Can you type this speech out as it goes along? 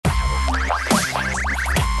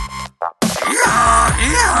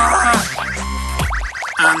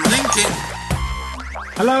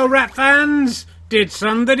Hello, rat fans! Did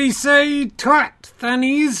somebody say twat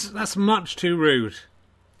fannies? That's much too rude.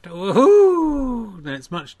 Woohoo! No,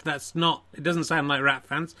 that's not, it doesn't sound like rat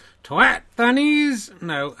fans. Twat fannies?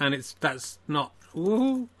 No, and that's not,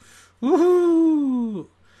 woohoo! Woohoo!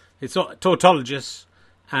 It's tautologous,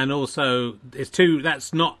 and also,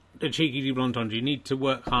 that's not a cheeky double entendre. You need to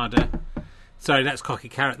work harder. Sorry, that's Cocky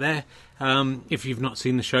Carrot there. If you've not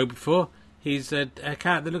seen the show before, he's a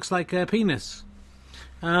carrot that looks like a penis.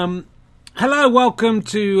 Hello, welcome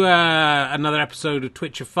to another episode of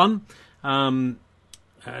Twitch of Fun. I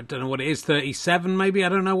don't know what it is, 37 maybe, I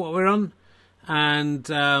don't know what we're on. And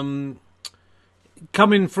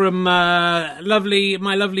coming from my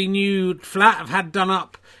lovely new flat I've had done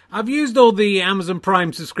up. I've used all the Amazon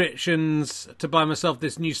Prime subscriptions to buy myself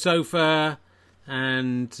this new sofa,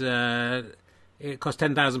 and it cost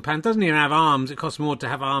 £10,000. It doesn't even have arms. It costs more to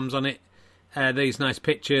have arms on it. These nice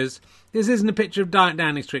pictures. This isn't a picture of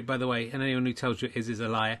Downing Street, by the way, and anyone who tells you it is a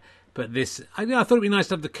liar. But this, I thought it'd be nice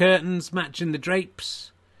to have the curtains matching the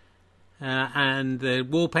drapes and the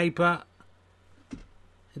wallpaper.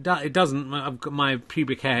 It doesn't. My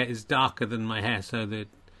pubic hair is darker than my hair, so the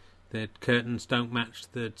curtains don't match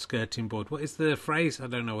the skirting board. What is the phrase? I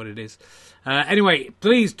don't know what it is. Anyway,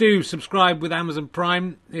 please do subscribe with Amazon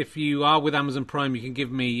Prime. If you are with Amazon Prime, you can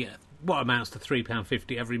give me what amounts to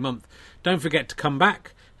 £3.50 every month. Don't forget to come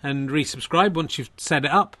back and resubscribe once you've set it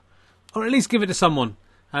up, or at least give it to someone.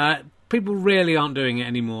 People really aren't doing it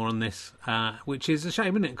anymore on this, which is a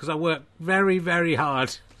shame, isn't it? Because I work very, very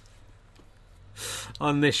hard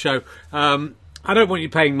on this show. I don't want you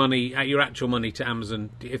paying money, your actual money, to Amazon,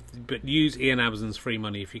 but use Ian Amazon's free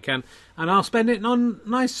money if you can, and I'll spend it on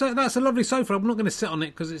nice. That's a lovely sofa. I'm not going to sit on it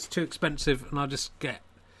because it's too expensive, and I'll just get,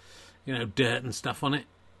 dirt and stuff on it.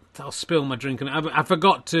 I'll spill my drink, and I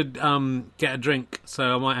forgot to get a drink,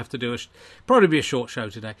 so I might have to do probably be a short show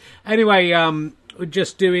today. Anyway, we're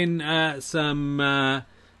just doing let's do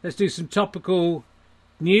some topical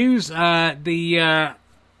news. The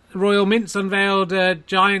Royal Mint's unveiled a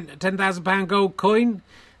giant £10,000 gold coin.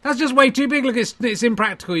 That's just way too big. Look, it's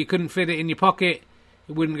impractical. You couldn't fit it in your pocket.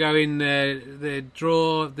 It wouldn't go in the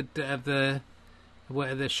drawer of the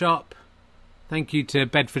shop. Thank you to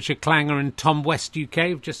Bedfordshire Clanger and Tom West UK.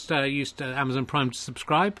 I've just used Amazon Prime to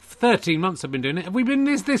subscribe. For 13 months I've been doing it. Have we been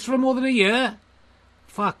this for more than a year?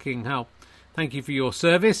 Fucking hell. Thank you for your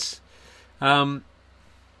service. That's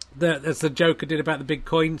the joke I did about the big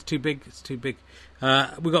coin. It's too big.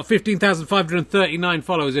 We've got 15,539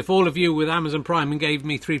 followers. If all of you with Amazon Prime and gave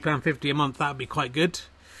me £3.50 a month, that would be quite good.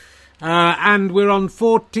 And we're on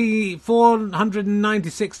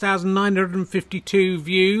 496,952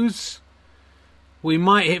 views. We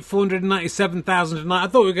might hit 497,000 tonight. I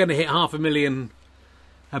thought we were going to hit 500,000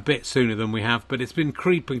 a bit sooner than we have, but it's been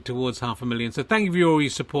creeping towards 500,000. So thank you for all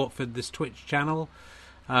your support for this Twitch channel.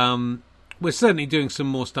 We're certainly doing some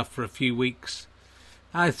more stuff for a few weeks.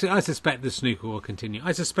 I suspect the snooker will continue.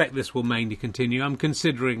 I suspect this will mainly continue. I'm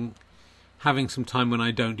considering having some time when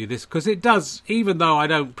I don't do this, because it does, even though I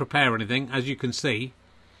don't prepare anything, as you can see,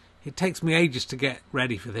 it takes me ages to get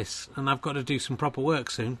ready for this, and I've got to do some proper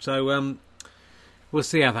work soon. So we'll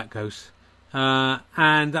see how that goes.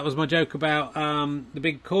 And that was my joke about the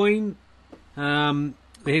big coin. I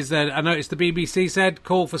noticed the BBC said,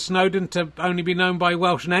 call for Snowden to only be known by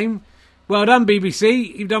Welsh name. Well done,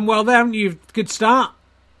 BBC. You've done well there, haven't you? Good start.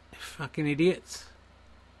 Fucking idiots.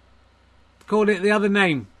 Called it the other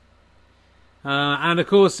name. And of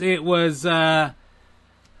course it was BAFTAs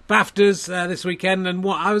this weekend, and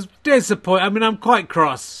what I was disappointed. I mean, I'm quite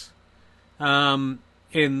cross in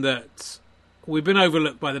that we've been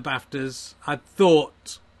overlooked by the BAFTAs. I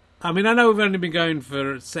know we've only been going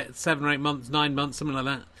for 7 or 8 months, 9 months, something like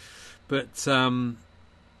that. But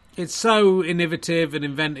it's so innovative and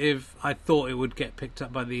inventive. I thought it would get picked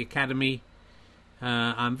up by the Academy.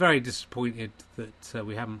 I'm very disappointed that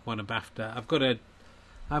we haven't won a BAFTA. I've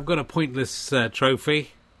got a pointless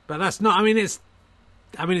trophy, but that's not. There's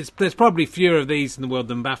probably fewer of these in the world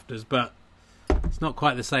than BAFTAs, but it's not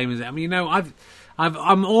quite the same as it. I mean,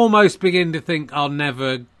 I'm almost beginning to think I'll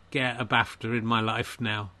never get a BAFTA in my life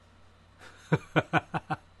now.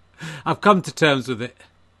 I've come to terms with it.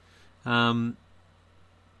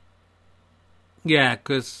 Yeah,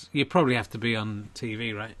 because you probably have to be on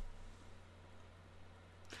TV, right?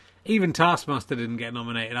 Even Taskmaster didn't get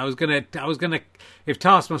nominated. I was gonna. If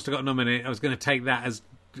Taskmaster got nominated, I was gonna take that as,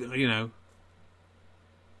 Yeah.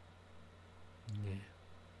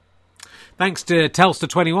 Thanks to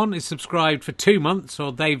Telstra21, is subscribed for 2 months,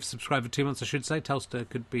 or they've subscribed for 2 months, I should say. Telstra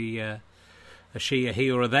could be a she, a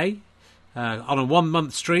he, or a they. On a 1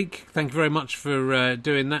 month streak. Thank you very much for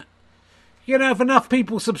doing that. you know, if enough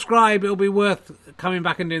people subscribe, it'll be worth coming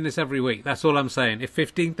back and doing this every week. That's all I'm saying. If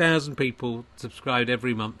 15,000 people subscribed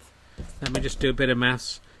every month, let me just do a bit of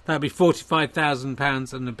maths. That'd be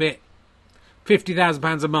 £45,000 and a bit.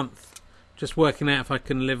 £50,000 a month. Just working out if I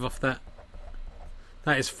can live off that.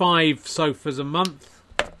 That is 5 sofas a month.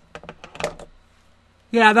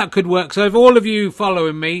 Yeah, that could work. So if all of you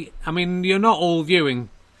following me, I mean, you're not all viewing.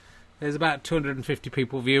 There's about 250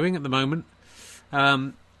 people viewing at the moment.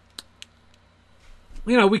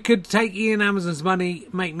 You know, we could take Ian Amazon's money,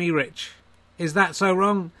 make me rich. Is that so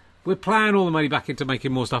wrong? We're ploughing all the money back into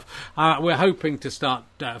making more stuff. We're hoping to start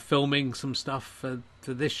filming some stuff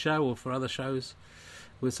for this show or for other shows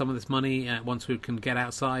with some of this money once we can get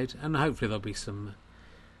outside. And hopefully there'll be some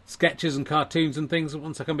sketches and cartoons and things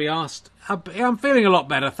once I can be asked. I'm feeling a lot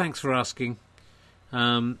better. Thanks for asking.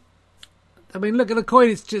 I mean, look at the coin.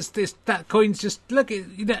 It's just this. That coin's just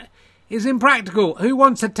it's impractical. Who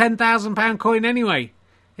wants a £10,000 coin anyway?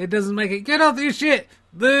 It doesn't make it. Get off your shit.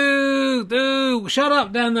 Boo! Shut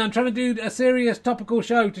up down there. I'm trying to do a serious topical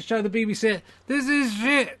show to show the BBC. This is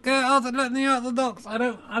shit. Get out. Let me out the box. I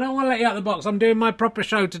don't want to let you out the box. I'm doing my proper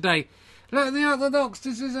show today. Let me out the box.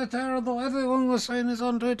 This is a terrible. Everyone was saying this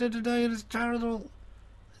on Twitter today. It's terrible.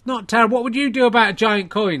 It's not terrible. What would you do about a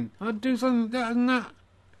giant coin? I'd do something better than that.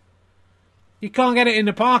 You can't get it in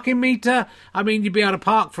the parking meter. I mean, you'd be able to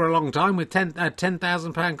park for a long time with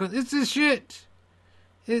 £10,000 coins. It's a shit.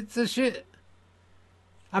 It's a shit.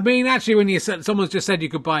 I mean, actually, when someone's just said you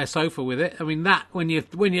could buy a sofa with it. I mean, that when you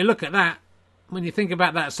look at that, when you think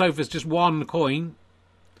about that sofa's just one coin,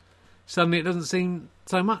 suddenly it doesn't seem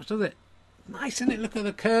so much, does it? Nice, isn't it? Look at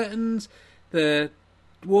the curtains, the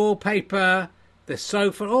wallpaper, the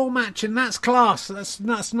sofa, all matching. That's class. That's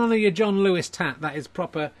none of your John Lewis tat. That is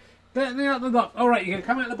proper. Let me out the box. All right, you can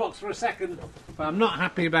come out the box for a second, but I'm not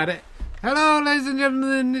happy about it. Hello, ladies and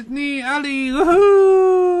gentlemen, it's me, Ali.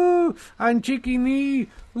 Woohoo! I'm Cheeky Nee.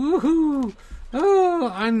 Woohoo! Oh,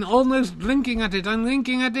 I'm almost blinking at it. I'm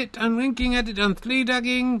winking at it. I'm winking at it. I'm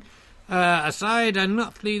flea-dagging. Aside, I'm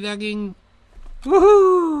not flea-dagging.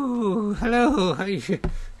 Woohoo! Hello.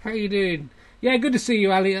 How you doing? Yeah, good to see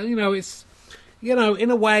you, Ali. You know, it's, you know, in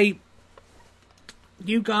a way,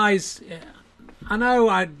 you guys. I know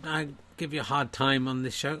I give you a hard time on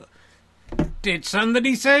this show. Did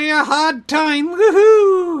somebody say a hard time?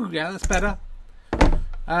 Woohoo! Yeah, that's better.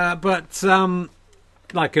 But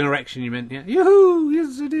like an erection, you meant, yeah. Yoo-hoo!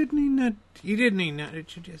 Yes, I did mean that. You did mean that,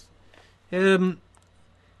 did you just?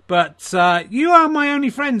 But you are my only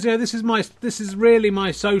friends. Yeah, this is really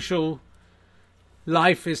my social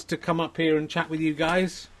life, is to come up here and chat with you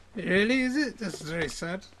guys. Really, is it? That's very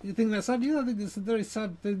sad. You think that's sad? Yeah, I think it's a very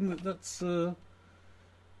sad thing. That's.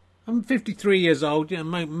 I'm 53 years old. You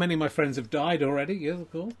know, many of my friends have died already. Yeah,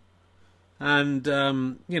 cool. And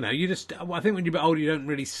you know, you just. I think when you're a bit older, you don't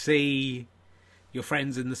really see your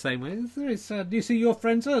friends in the same way. It's very sad. Do you see your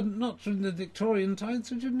friends? Oh, not from the Victorian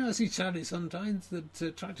times. Would you know? I see Charlie sometimes.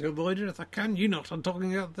 That try to avoid it if I can. You know what I'm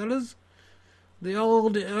talking about, fellas. The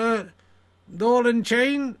old ball and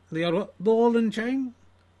chain. The old what? Ball and chain.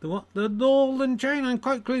 The what? The ball and chain. I'm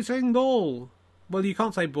quite clearly saying ball. Well, you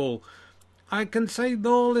can't say ball. I can say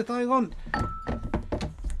ball if I want.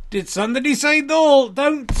 Did somebody say ball?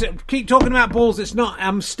 Don't keep talking about balls. It's not.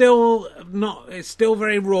 I'm still not. It's still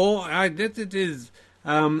very raw. It is.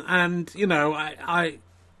 And you know, I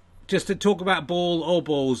just to talk about ball or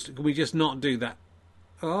balls. Can we just not do that?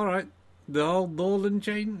 All right. The old ball and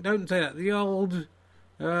chain. Don't say that. The old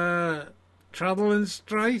trouble and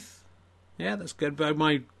strife. Yeah, that's good. But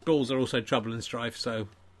my balls are also trouble and strife. So.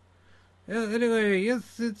 Yeah, anyway,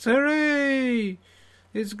 yes, it's hooray!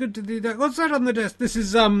 It's good to do that. What's that on the desk? This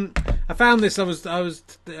is I found this. I was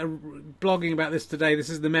blogging about this today.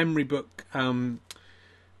 This is the memory book. When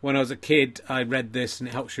I was a kid, I read this, and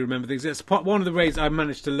it helps you remember things. It's one of the ways I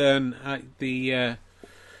managed to learn the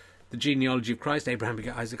genealogy of Christ: Abraham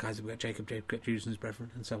begat Isaac, Isaac begat Jacob, Jacob begat Judas and his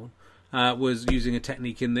brethren, and so on. Was using a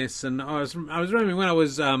technique in this, and I was remembering when I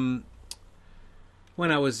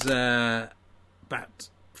was about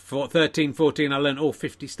 13, 14, I learned all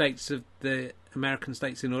 50 states of the American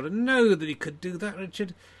states in order. No, that you could do that,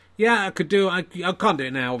 Richard. Yeah, I could do it. I can't do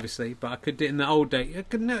it now, obviously, but I could do it in the old day.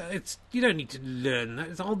 You don't need to learn that.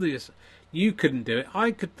 It's obvious. You couldn't do it.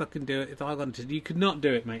 I could fucking do it if I wanted to. You could not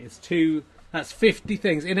do it, mate. That's 50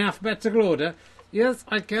 things in alphabetical order. Yes,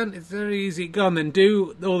 I can. It's very easy. Go on then.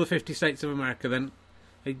 Do all the 50 states of America then.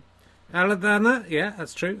 Alabama. Yeah,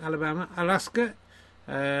 that's true. Alabama. Alaska.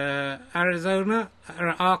 Arizona,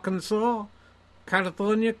 Arkansas,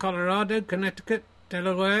 California, Colorado, Connecticut,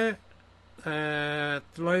 Delaware,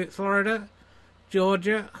 Florida,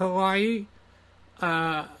 Georgia, Hawaii,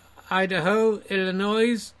 Idaho,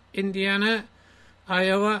 Illinois, Indiana,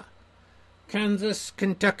 Iowa, Kansas,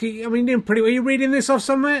 Kentucky. I mean, doing pretty well. Are you reading this off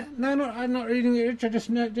somewhere? No, I'm not reading it, Richard.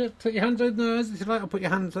 Just put your hands over the eyes. If you like, I'll put your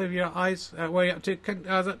hands over your eyes. Way up to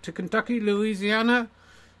Kentucky, Louisiana,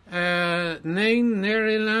 Maine,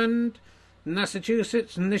 Maryland,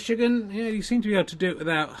 Massachusetts, Michigan. Yeah, you seem to be able to do it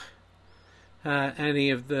without any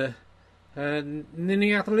of the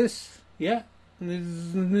Minneapolis. Yeah,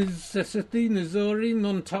 Mississippi, Missouri,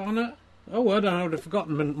 Montana. Oh, I don't know. I'd have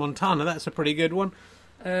forgotten Montana. That's a pretty good one.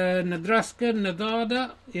 Nebraska,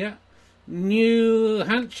 Nevada, yeah, New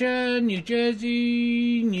Hampshire, New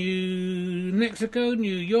Jersey, New Mexico,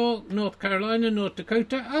 New York, North Carolina, North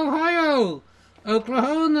Dakota, Ohio,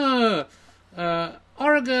 Oklahoma,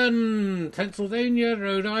 Oregon, Pennsylvania,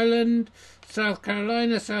 Rhode Island, South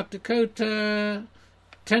Carolina, South Dakota,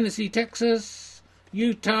 Tennessee, Texas,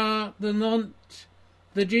 Utah, Vermont,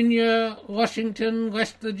 Virginia, Washington,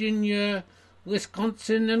 West Virginia,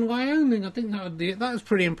 Wisconsin and Wyoming. I think that would be it. That was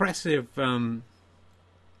pretty impressive. That's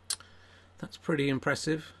pretty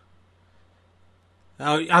impressive.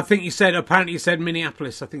 I think apparently you said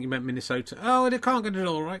Minneapolis. I think you meant Minnesota. Oh, they can't get it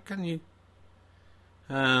all right, can you?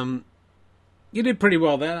 You did pretty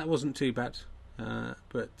well there. That wasn't too bad.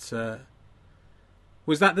 But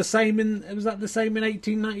was that the same in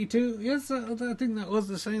 1892? Yes, I think that was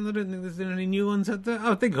the same. I don't think there's been any new ones out there.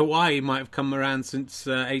 I think Hawaii might have come around since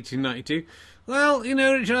 1892. Well, you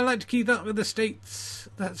know, Richard, I like to keep up with the states.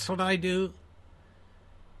 That's what I do.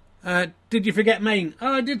 Did you forget Maine?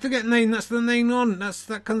 Oh, I did forget Maine. That's the main one.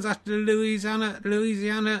 That comes after Louisiana,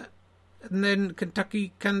 and then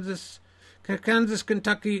Kentucky, Kansas,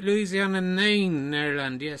 Kentucky, Louisiana, Maine,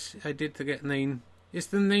 Maryland. Yes, I did forget Maine. It's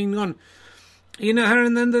the main one. You know how to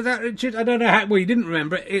remember that, Richard? I don't know how. Well, you didn't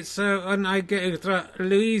remember it. It's when I get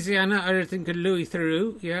Louisiana, I think of Louis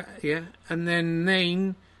Theroux. Yeah, and then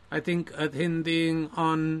Maine, I think of him being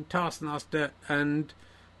on Taskmaster and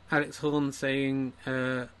Alex Horn saying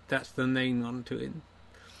that's the main one to him.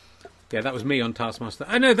 Yeah, that was me on Taskmaster.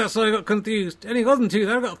 I know, that's why I got confused. And it wasn't too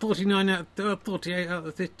bad. I got 48 out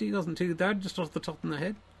of 50. It wasn't too bad, just off the top of my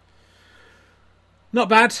head. Not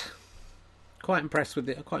bad. Quite impressed with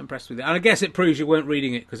it. And I guess it proves you weren't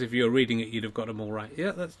reading it, because if you were reading it, you'd have got them all right.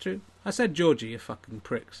 Yeah, that's true. I said Georgia, you fucking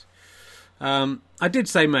pricks. I did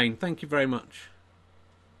say Maine. Thank you very much.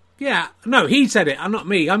 Yeah, no, he said it. I'm not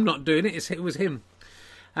me. I'm not doing it. It was him.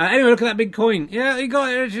 Anyway, look at that big coin. Yeah, you got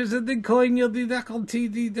it. It's a big coin. You'll be back on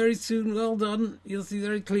TV very soon. Well done. You'll be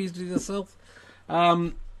very pleased with yourself.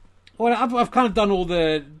 Well, I've kind of done all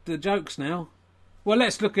the jokes now. Well,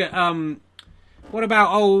 let's look at what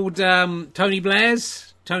about old Tony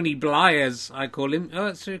Blair's? Tony Blair's, I call him. Oh,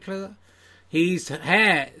 that's very clever. His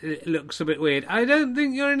hair looks a bit weird. I don't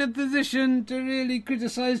think you're in a position to really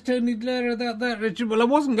criticise Tony Blair about that, Richard. Well, I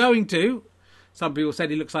wasn't going to. Some people said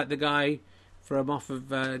he looks like the guy from off of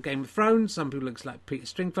Game of Thrones. Some people looks like Peter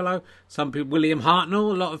Stringfellow. Some people, William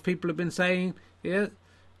Hartnell. A lot of people have been saying, yeah.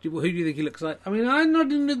 Who do you think he looks like? I mean, I'm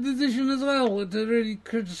not in a position as well to really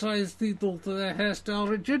criticise people for their hairstyle,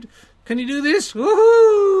 Richard. Can you do this?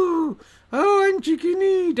 Woohoo! Oh, I'm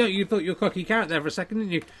chickeny. Don't you thought you were Cocky Carrot there for a second,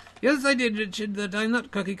 didn't you? Yes, I did, Richard, but I'm not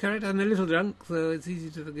Cocky Carrot. I'm a little drunk, so it's easy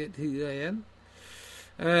to forget who I am.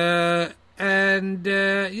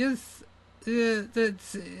 Yes,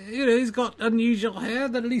 that's, he's got unusual hair,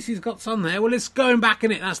 but at least he's got some hair. Well, it's going back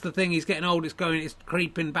in it, that's the thing. He's getting old, it's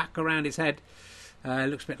creeping back around his head.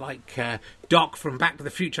 Looks a bit like Doc from Back to the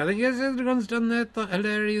Future, I think. Yes, everyone's done that.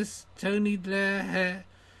 Hilarious Tony Blair hair.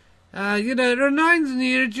 It reminds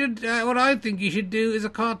me, Richard, what I think you should do is a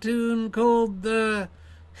cartoon called the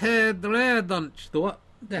Haired Laird Lunch. The what?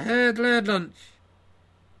 The Haired Laird Lunch.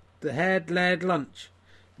 The Haired Laird Lunch.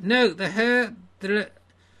 No, the Haired Laird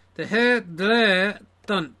Lunch. The Haired Laird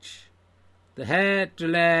Lunch. The Haired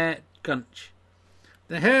Laird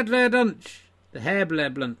Lunch. The Haired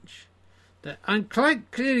Laird Lunch. I'm quite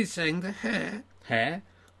clearly saying the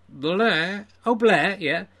Blair,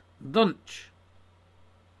 yeah, Dunch.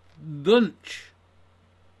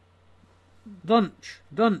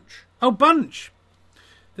 Oh, bunch.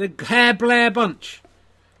 The Hair Blair Bunch.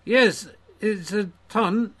 Yes, it's a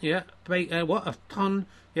ton, yeah. A ton,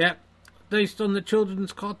 yeah. Based on the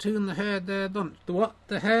children's cartoon, The Hair Dare Dunch. The what?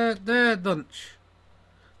 The Hair Dare Dunch.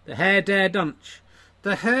 The Hair Dare Dunch.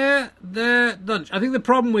 The Hair Dare Dunch. I think the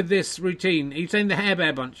problem with this routine, are you saying the Hair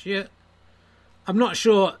Bear Bunch? Yeah. I'm not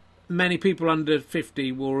sure many people under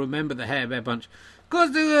 50 will remember the Hair Bear Bunch.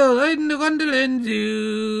 Cause they will in the Wonderland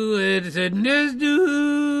Zoo, it said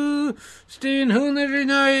do, staying home every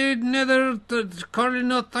night, neither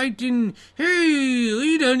calling or fighting. Hey,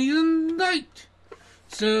 we don't even night.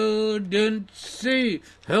 so don't say.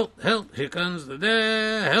 Help, help, here comes the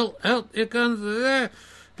dare. Help, help, here comes the dare.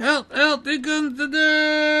 Help, help, here comes the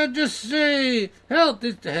dare. Just say, help,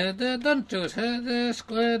 it's the head there, don't just head there,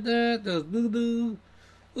 square there, does doo-doo.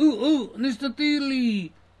 Ooh, Mr.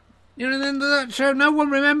 Thiele. You remember that show? No one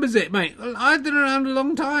remembers it, mate. Well, I'd been around a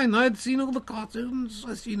long time. I'd seen all the cartoons.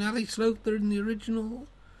 I'd seen Ali Sloter in the original.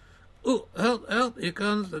 Ooh, help, help, here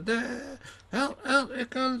comes the dare. Help, help, here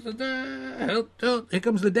comes the dare. Help, help, here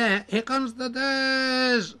comes the dare. Here comes the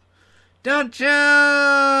dares. Don't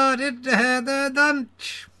shout, it's the hair there,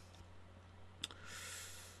 dunch.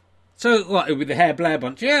 So, what, it would be the hair Blair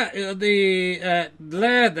bunch? Yeah, it would be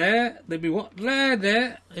Blair there. There'd be what? Blair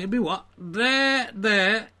there. It'd be what? Blair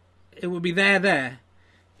there. It would be there.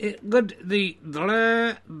 It would be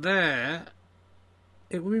Blair there.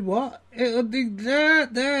 It would be what? It would be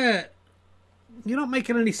there. You're not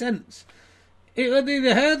making any sense. It would be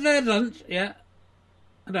the hair there lunch. Yeah.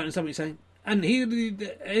 I don't understand what you're saying. And he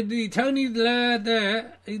would be Tony Blair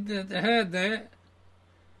there. The hair there.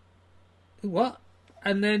 What?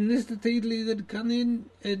 And then Mr. Thiele would come in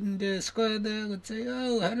and Square there would say,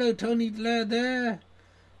 oh, hello, Tony Blair there.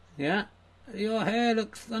 Yeah. Your hair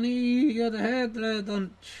looks funny. You're the hair Blair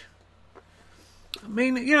bunch. I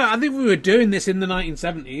mean, I think if we were doing this in the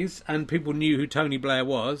 1970s and people knew who Tony Blair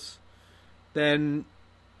was, then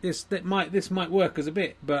this might work as a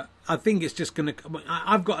bit. But I think it's just going to...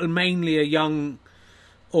 I've got mainly a young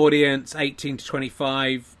audience, 18 to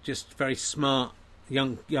 25, just very smart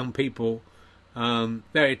young people.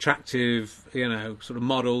 Very attractive, sort of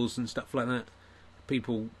models and stuff like that.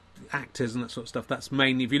 People, actors and that sort of stuff. That's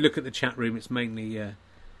mainly, if you look at the chat room, it's mainly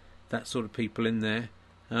that sort of people in there.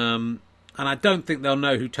 And I don't think they'll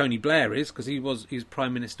know who Tony Blair is, because he was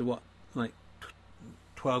Prime Minister,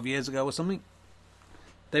 12 years ago or something?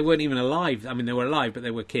 They weren't even alive. I mean, they were alive, but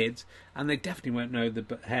they were kids. And they definitely won't know the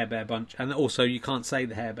Hair Bear Bunch. And also, you can't say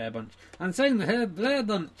the Hair Bear Bunch. I'm saying the Hair Blair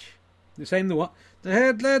Bunch. You're saying the what? The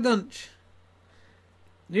Hair Blair Bunch.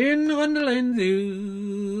 In the Wonderland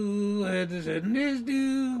Zoo, where the sadness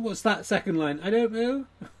do. What's that second line? I don't know.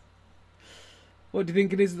 What do you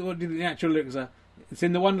think it is? What do you think the actual lyrics are? It's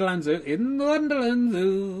in the Wonderland Zoo. In the Wonderland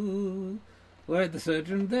Zoo, where the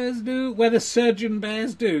surgeon bears do. Where the surgeon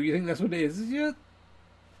bears do. You think that's what it is? Yeah.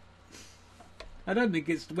 I don't think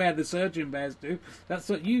it's where the surgeon bears do. That's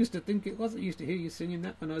what you used to think it was. I used to hear you singing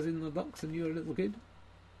that when I was in the box and you were a little kid.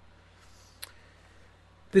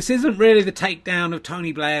 This isn't really the takedown of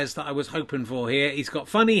Tony Blair's that I was hoping for here. He's got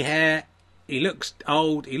funny hair. He looks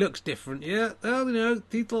old. He looks different. Yeah, well,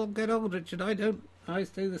 people get old, Richard. I don't. I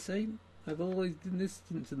stay the same. I've always done this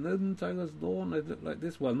since the moment I was born. I look like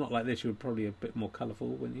this. Well, not like this. You were probably a bit more colourful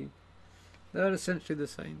when you... They're essentially the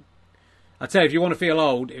same. I tell you, if you want to feel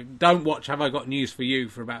old, don't watch Have I Got News for You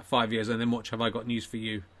for about 5 years and then watch Have I Got News for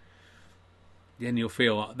You. Then you'll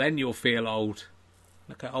feel old.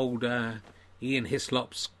 Look at old... Ian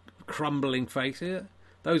Hislop's crumbling face here.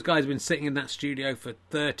 Those guys have been sitting in that studio for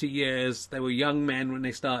 30 years. They were young men when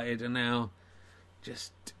they started, and now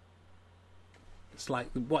just... It's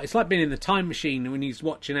like being in the time machine when he's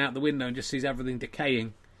watching out the window and just sees everything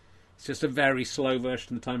decaying. It's just a very slow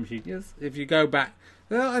version of the time machine. Yes, if you go back...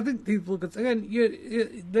 Well, I think people could say, again,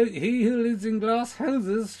 he who lives in glass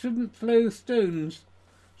houses shouldn't flow stones.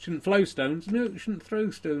 Shouldn't flow stones? No, shouldn't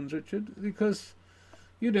throw stones, Richard, because...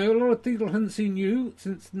 a lot of people haven't seen you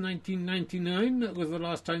since 1999. That was the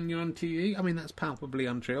last time you were on TV. I mean, that's palpably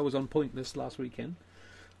untrue. I was on Pointless last weekend.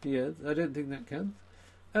 Yeah, I don't think that counts.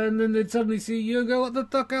 And then they'd suddenly see you and go, what the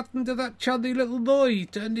fuck happened to that chuddy little boy? He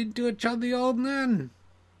turned into a chuddy old man.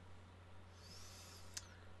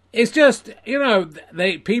 It's just,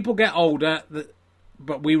 people get older,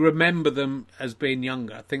 but we remember them as being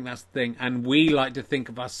younger. I think that's the thing. And we like to think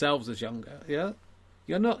of ourselves as younger. Yeah?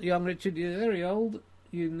 You're not young, Richard. You're very old.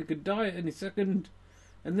 You could die at any second.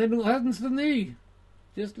 And then what happens to me?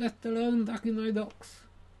 Just left alone back in my docks.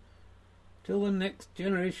 Till the next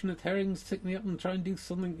generation of herrings pick me up and try and do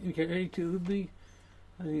something creative with me.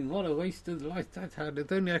 I mean, what a waste of life that had.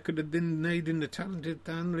 If only I could have been made in the talented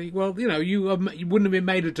family. Well, you wouldn't have been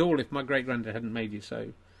made at all if my great-granddad hadn't made you.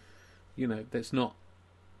 So, that's not...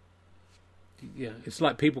 Yeah, it's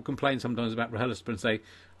like people complain sometimes about Rehearsal and say,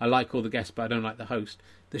 I like all the guests, but I don't like the host.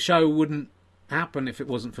 The show wouldn't happen if it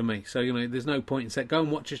wasn't for me. So, there's no point in saying, go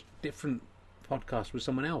and watch a different podcast with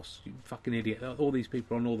someone else, you fucking idiot. All these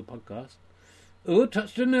people on all the podcasts. Oh,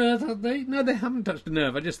 touched a nerve, have they? No, they haven't touched a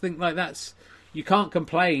nerve. I just think that's... You can't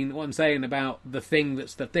complain what I'm saying about the thing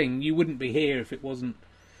that's the thing. You wouldn't be here if it wasn't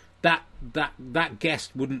that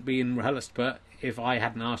guest wouldn't be in Hellersper if I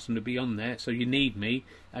hadn't asked them to be on there. So you need me,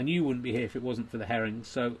 and you wouldn't be here if it wasn't for the herrings.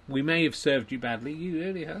 So we may have served you badly. You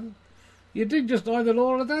really have. You did just either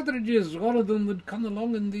all of the Etheridges. All of them would come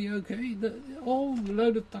along and be okay. All a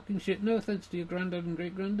load of fucking shit. No offence to your granddad and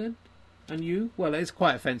great granddad. And you. Well, it's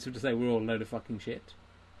quite offensive to say we're all a load of fucking shit.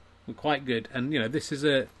 We're quite good. And, this is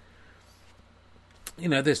a...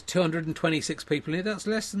 there's 226 people here. That's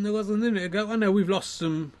less than there was a minute ago. I know we've lost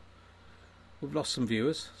some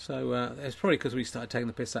viewers. So it's probably because we started taking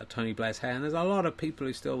the piss out of Tony Blair's hair. And there's a lot of people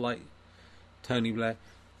who still like Tony Blair.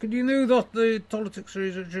 Could you know that the politics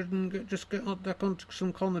series shouldn't just get back onto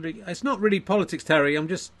some comedy? It's not really politics, Terry. I'm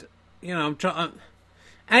just, I'm trying.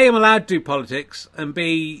 A, I'm allowed to do politics, and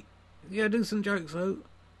B, do some jokes. So,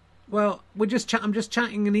 well, I'm just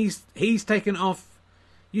chatting, and he's taken off.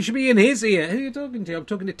 You should be in his ear. Who are you talking to? I'm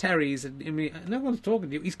talking to Terry. No one's talking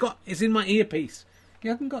to you. It's in my earpiece. He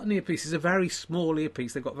hasn't got an earpiece. It's a very small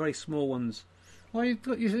earpiece. They've got very small ones. Why you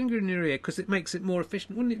got your finger in your ear? Because it makes it more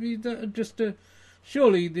efficient. Wouldn't it be just a...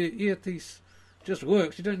 Surely the earpiece just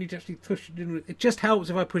works. You don't need to actually push it in. It just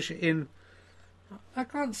helps if I push it in. I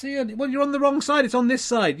can't see it. Well, you're on the wrong side. It's on this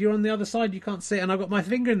side. You're on the other side. You can't see it. And I've got my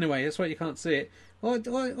finger in the way. That's why you can't see it. What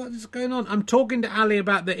is going on? I'm talking to Ali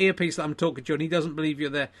about the earpiece that I'm talking to, and he doesn't believe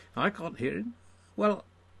you're there. I can't hear him. Well,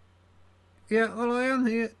 yeah, well, I am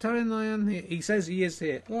here. Tell him I am here. He says he is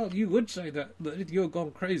here. Well, you would say that if you're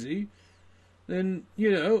gone crazy, then,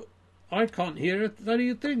 I can't hear it. That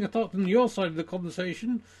you think. I thought from your side of the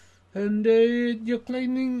conversation, and you're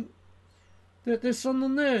claiming that there's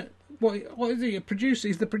someone there. What is he? A producer?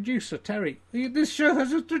 He's the producer, Terry. This show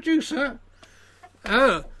has a producer.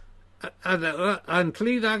 Oh, I'm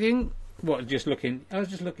cleaning. What? Just looking. I was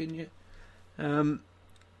just looking. Yeah.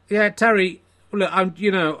 Yeah, Terry. Look,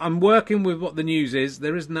 I'm working with what the news is.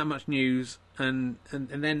 There isn't that much news. And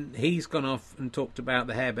then he's gone off and talked about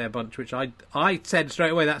the Hair Bear Bunch, which I said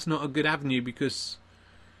straight away that's not a good avenue because,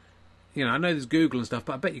 I know there's Google and stuff,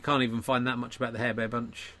 but I bet you can't even find that much about the Hair Bear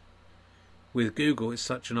Bunch with Google. It's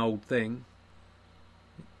such an old thing.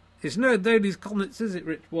 It's no Daly's Comments, is it,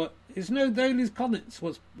 Rich? What? It's no Daly's Comments.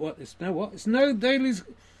 What? It's no what? It's no Daly's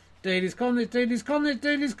Comments. Daly's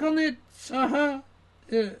Comments. Uh-huh.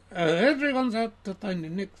 Everyone's out to find the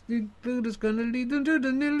next food is going to lead them to the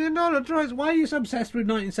 $1 million prize. Why are you so obsessed with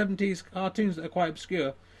 1970s cartoons that are quite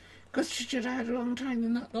obscure? Because you should have had a long time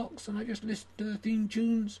in that box, and I just listened to the theme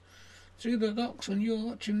tunes through the box when you were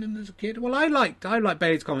watching them as a kid. Well, I like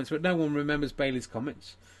Bailey's Comments, but no one remembers Bailey's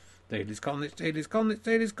Comments. Daly's Comments.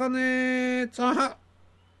 Uh-huh.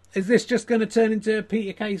 Is this just going to turn into a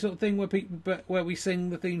Peter Kay sort of thing where we sing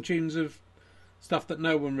the theme tunes of stuff that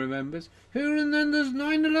no one remembers? Who and then there's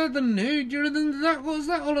 9/11. Who do you remember that? What was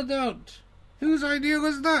that all about? Whose idea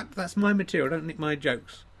was that? That's my material. Don't nick my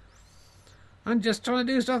jokes. I'm just trying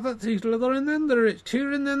to do stuff that's easy to remember it.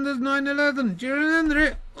 Who and then there's 9/11. Do you remember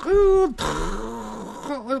it?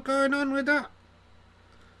 What was going on with that?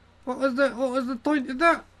 What was the point of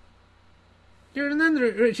that? Do you remember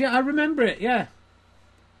it, Rich? Yeah, I remember it. Yeah.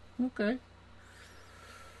 Okay.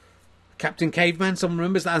 Captain Caveman, someone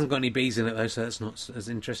remembers. That hasn't got any bees in it, though, so that's not as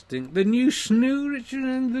interesting. The new Shmoo, Richard,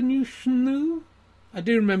 and the new Shmoo? I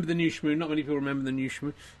do remember the new Shmoo. Not many people remember the new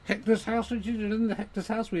Shmoo. Hector's House, Richard, and the Hector's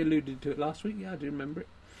House. We alluded to it last week. Yeah, I do remember it.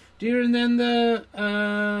 Do you remember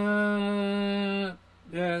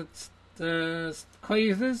the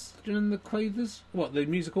Quavers? Do you remember the Quavers? What, the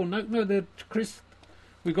musical note? No, the Chris...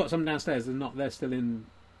 We've got some downstairs. They're not. They're still in...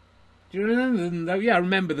 Do you remember them, though? Yeah, I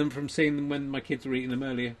remember them from seeing them when my kids were eating them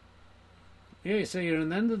earlier. Yeah, so you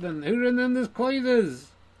remember them. Who remembers Quavers?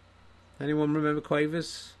 Anyone remember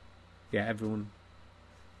Quavers? Yeah, everyone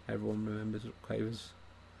remembers Quavers.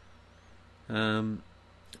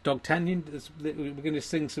 Dog Tanyan, we're going to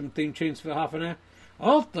sing some theme tunes for half an hour.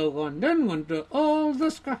 Off the one, then one, all the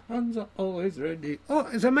scrappings are always ready. Oh,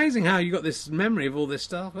 it's amazing how you got this memory of all this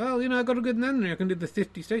stuff. Well, I got a good memory. I can do the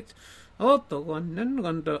 50 states. Off the one, then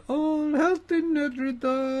one, all health in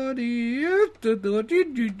everybody. What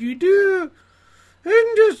did you do?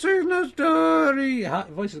 And just sing the story.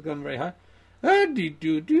 Voice has gone very high. Do.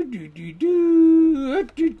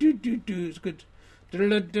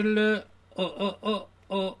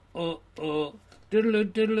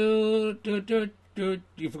 It's good.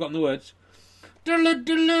 You've forgotten the words. You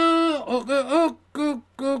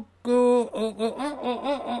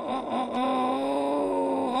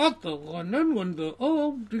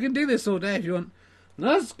can do this all day if you want. We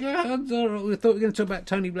thought we were going to talk about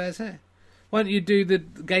Tony Blair's hair. Why don't you do the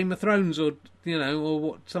Game of Thrones or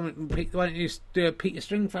what something? Why don't you do a Peter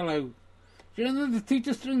Stringfellow? Do you remember the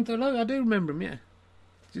Peter Stringfellow? I do remember him. Yeah,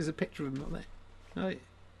 there's a picture of him up there. Oh, yeah.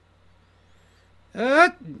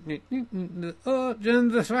 Oh,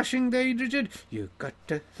 and the thrashing day rigid. You got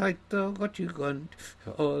to fight the what you want,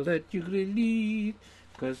 all that you really need.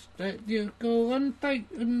 'Cause that you go and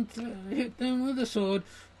fight and hit them with a sword,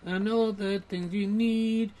 and all the things you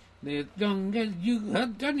need. As long as you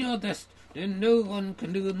have done your best, then no one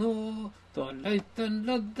can do more. For life and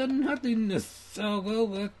love and happiness are well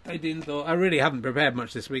worth fighting for. I really haven't prepared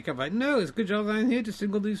much this week, have I? No, it's a good job I'm here to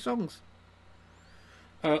sing all these songs.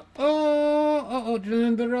 Do you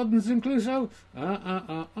remember Robinson Crusoe? Do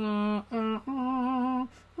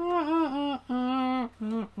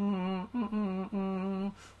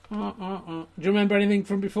you remember anything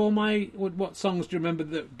from before what songs do you remember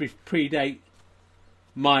that predate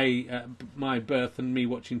my birth and me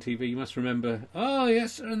watching TV? You must remember. Oh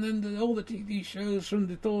yes, and then all the TV shows from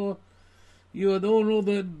before you adore all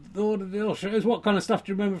the shows. What kind of stuff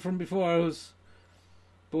do you remember from before I was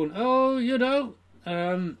born? Oh,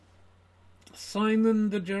 Simon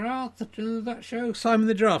the Giraffe. That show, Simon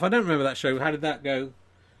the Giraffe. I don't remember that show. How did that go?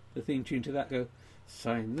 The theme tune to that go.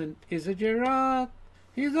 Simon is a giraffe.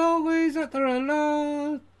 He's always at the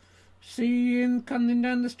alert. See him coming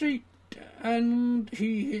down the street, and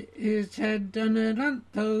he hit his head on a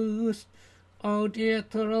lamppost. Oh dear,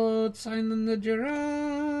 poor old Simon the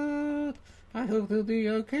Giraffe. I hope he'll be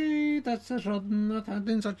okay. That's a rodden that had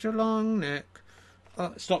in such a long neck.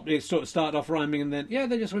 It sort of started off rhyming, and then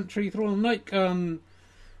they just went tree through all night.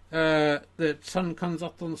 The sun comes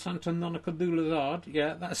up on Santa Monica Boulevard.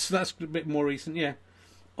 Yeah, that's a bit more recent. Yeah,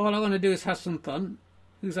 all I want to do is have some fun.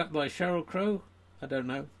 Who's that by? Sheryl Crow? I don't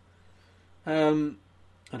know. I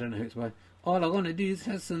don't know who it's by. All I want to do is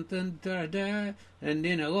have something, and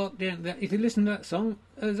then I walk down. If you listen to that song,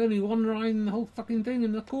 there's only one rhyme in the whole fucking thing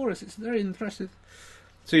in the chorus. It's very impressive.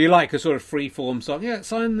 So you like a sort of free-form song? Yeah,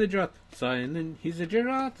 Simon the Giraffe. Simon, he's a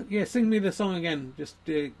giraffe. Yeah, sing me the song again. Just,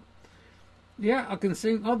 yeah, I can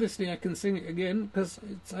sing. Obviously, I can sing it again because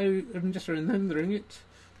I'm just remembering it.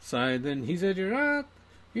 Simon, he's a giraffe.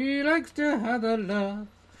 He likes to have a laugh.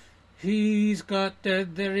 He's got a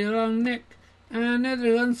very long neck, and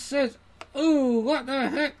everyone says, "Oh, what the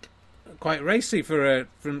heck!" Quite racy from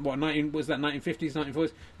what 1950s,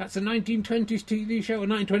 1940s. That's a 1920s TV show, a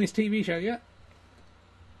 1920s TV show, yeah.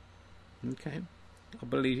 Okay, I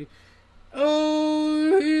believe you.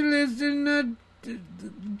 Oh, he lives in the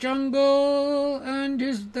jungle, and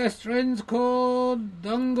his best friend's called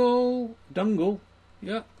Dungle. Dungle,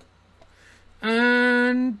 yeah.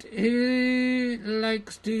 And he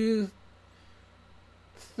likes to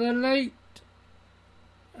thalate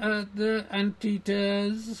at the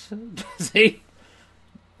anteaters. Does he?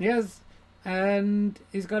 Yes. And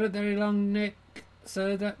he's got a very long neck,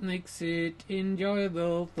 so that makes it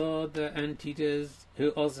enjoyable for the anteaters, who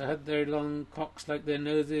also have very long cocks like their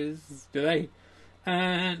noses. Do they?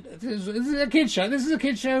 And this is a kid show. This is a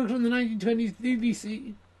kid show from the 1920s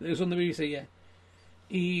BBC. It was on the BBC, yeah.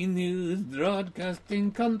 E-News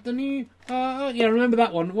Broadcasting Company. Yeah, remember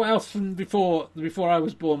that one. What else from before I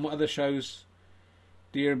was born? What other shows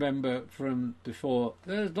do you remember from before?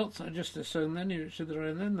 There's lots. I just assumed then. Richard the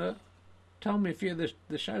Remember. Tell me a few of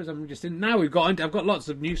the shows I'm just in. Now I've got lots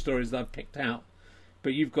of news stories that I've picked out,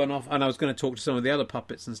 but you've gone off, and I was going to talk to some of the other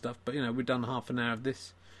puppets and stuff. But we've done half an hour of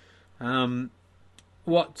this.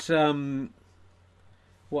 What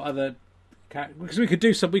other? Because we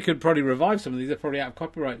could probably revive some of these. They're probably out of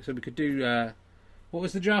copyright, so we could do. What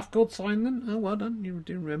was the giraffe called? Simon. Oh, well done. You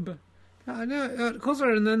do remember. I know. Of course I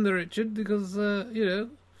remember, Richard, because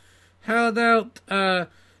how about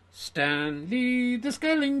Stanley the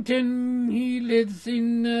Skeleton? He lives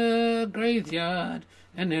in a graveyard,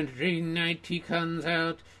 and every night he comes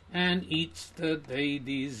out and eats the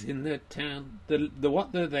ladies in the town. The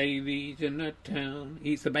ladies in the town.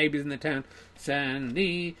 Eats the babies in the town.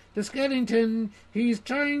 Stanley the Skeleton, he's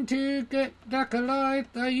trying to get back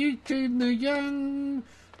alive by eating the young.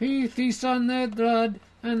 He feasts on their blood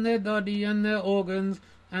and their body and their organs,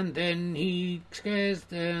 and then he scares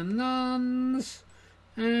their nuns.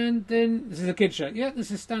 And then, this is a kid show. Yeah,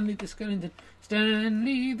 this is Stanley the Skeleton.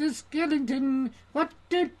 Stanley the Skeleton, what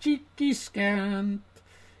a cheeky scamp.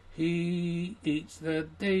 He eats the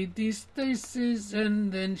ladies' faces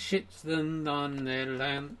and then shits them on their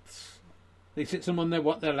lamps. He shits them on their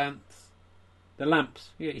lamps? The lamps.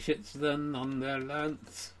 Yeah, he shits them on their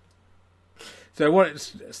lamps. So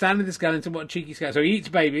Stanley the Skeleton, what a cheeky scamp. So he eats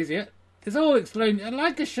babies, yeah. It's all explained. I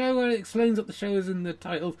like a show where it explains what the show is in the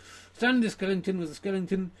title. Stanley the Skeleton was a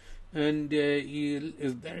skeleton, and he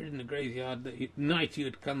was buried in a graveyard. At night he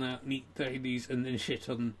would come out and eat babies and then shit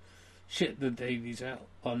the babies out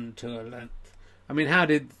onto a lamp. I mean,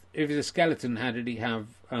 if he's a skeleton, how did he have,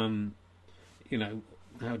 how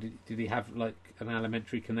did he have, like, an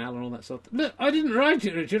alimentary canal and all that sort of... Look, I didn't write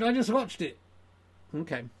it, Richard. I just watched it.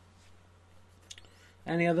 Okay.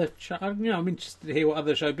 Any other... I'm interested to hear what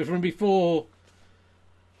other show... But from before...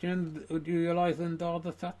 Do you realise when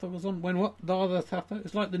Dada Tata was on? When what? Dada Tata?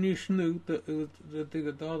 It's like the new Schnoo that was the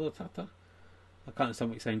Dada Tata. I can't understand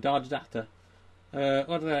what you're saying. Dada Tata.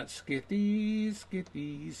 What about Skitty,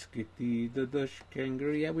 Skitty, Skitty, the Dush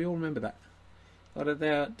Kangaroo? Yeah, we all remember that. What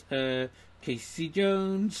about Casey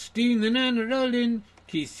Jones, steaming and rolling?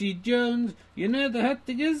 Casey Jones, you know the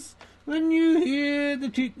hottigas. When you hear the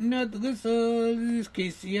tooting of the whistles,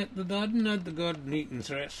 Casey at the garden of the garden eating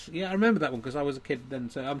thresh. Yeah, I remember that one because I was a kid then.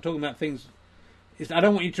 So I'm talking about things. I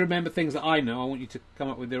don't want you to remember things that I know. I want you to come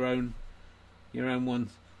up with your own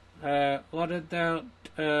ones. What about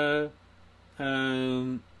do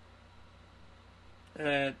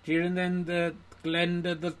you remember the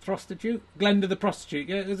Glenda the prostitute? Glenda the prostitute.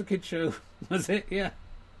 Yeah, it was a kid show. Was it? Yeah.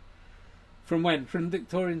 From when? From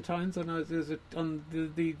Victorian times when it was on the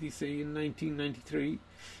BBC in 1993.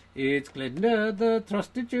 It's Glenda the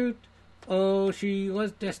prostitute. Oh, she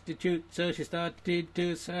was destitute, so she started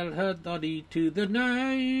to sell her body to the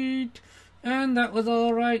night. And that was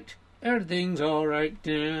all right. Everything's all right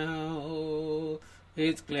now.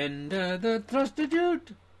 It's Glenda the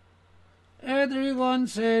prostitute. Everyone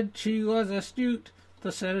said she was astute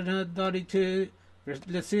to sell her body to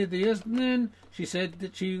lascivious men. She said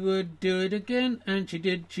that she would do it again, and she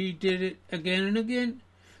did it again and again.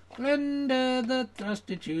 Glenda the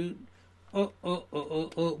prostitute. Oh.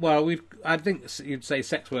 Well, I think you'd say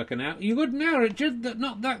sex worker now. You would now, Richard, that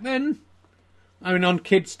not back then. I mean, on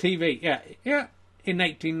kids' TV. Yeah. In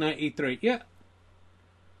 1893. Yeah.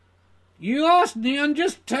 You asked me, I'm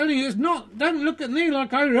just telling you, it's not. Don't look at me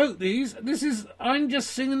like I wrote these. I'm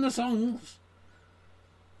just singing the songs.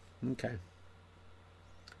 Okay.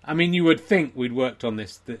 I mean, you would think we'd worked on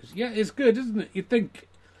this. Yeah, it's good, isn't it? You'd think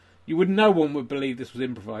no one would believe this was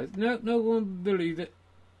improvised. No one would believe it.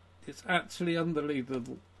 It's actually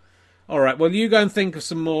unbelievable. All right, well, you go and think of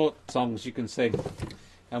some more songs you can sing,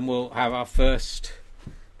 and we'll have our first.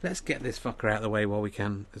 Let's get this fucker out of the way while we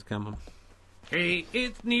can. Let's come on. Hey,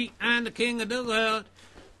 it's me, I'm the king of the world.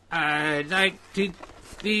 I'd like to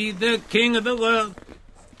be the king of the world.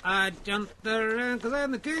 I jump around because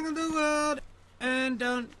I'm the king of the world. And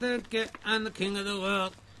don't forget, I'm the king of the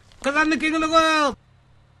world. Because I'm the king of the world.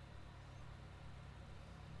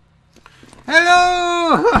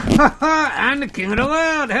 Hello! I'm the king of the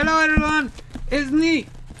world. Hello, everyone. It's me.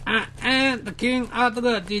 I am the king of the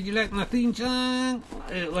world. Did you like my theme song?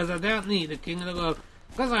 It was about me, the king of the world.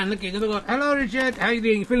 Because I'm the king of the world. Hello, Richard. How you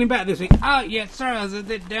doing? You feeling better this week? Oh, yeah, sorry, I was a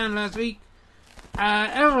bit down last week.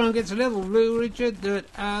 Everyone gets a little blue, Richard, that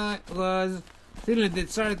I was feeling a bit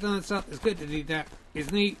sorry for myself. It's good to do that.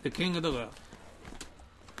 It's me, the king of the world.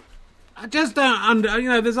 I just don't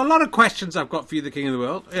there's a lot of questions I've got for you, the king of the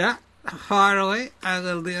world. Yeah, fire away. I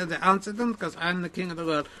will be able to answer them because I'm the king of the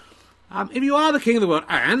world. If you are the king of the world,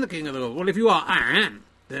 I am the king of the world. Well, if you are, I am.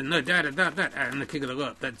 Then no doubt about that. I am the king of the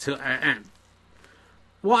world. That's who I am.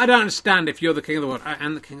 What I don't understand, if you're the king of the world, I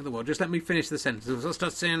am the king of the world. Just let me finish the sentence. If I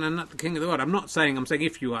start saying I'm not the king of the world, I'm saying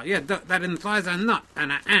if you are. Yeah, that implies I'm not,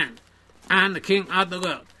 and I am. I'm the king of the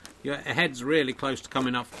world. Your head's really close to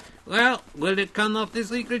coming off. Well, will it come off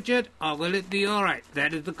this week, Richard, or will it be all right?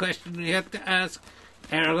 That is the question we have to ask.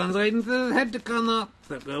 Everyone's waiting for the head to come off.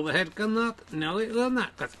 But will the head come off? No, it will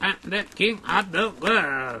not, because I'm the king of the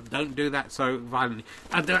world. Don't do that so violently.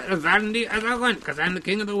 I'll do it as violently as I want, because I'm the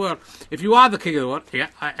king of the world. If you are the king of the world, yeah,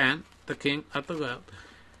 I am the king of the world.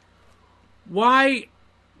 Why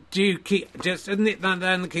do you keep... Just admit that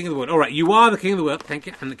I'm the king of the world. All right, you are the king of the world. Thank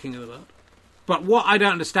you, I'm the king of the world. But what I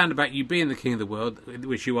don't understand about you being the king of the world,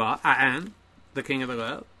 which you are, I am the king of the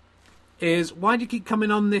world, is why do you keep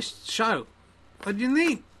coming on this show? What do you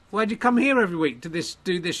mean? Why do you come here every week to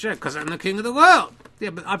do this show? Because I'm the king of the world. Yeah,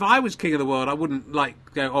 but if I was king of the world, I wouldn't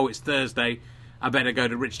go, oh, it's Thursday, I better go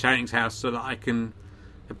to Rich Herring's house so that I can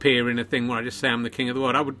appear in a thing where I just say I'm the king of the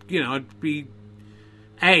world. I would, I'd be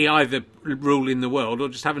either ruling the world or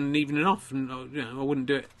just having an evening off, and I wouldn't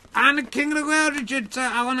do it. I'm the king of the world, Richard. So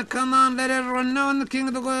I want to come on, let everyone know I'm the king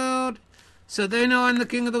of the world. So they know I'm the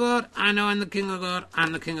king of the world. I know I'm the king of the world.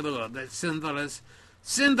 I'm the king of the world. That's simple as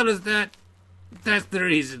that. That's the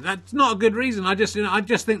reason. That's not a good reason. I just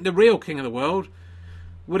think the real king of the world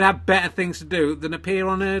would have better things to do than appear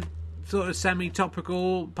on a sort of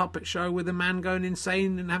semi-topical puppet show with a man going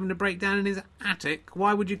insane and having a breakdown in his attic.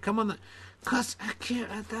 Why would you come on that? Because I care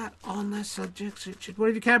about that on the subjects, Richard. Well,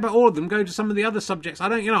 if you care about all of them, go to some of the other subjects. I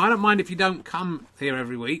don't mind if you don't come here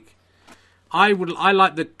every week. I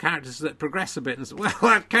like the characters that progress a bit and say, well,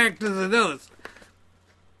 what characters are those?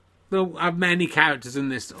 There are many characters in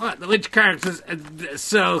this. What? Which characters are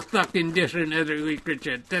so fucking different every week,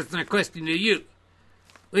 Richard? That's my question to you.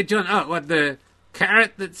 Which one? Oh, what, the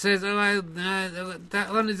carrot that says, that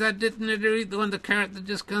one, is that different every week? The one, the carrot that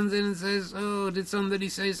just comes in and says, oh, did somebody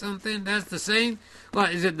say something? That's the same?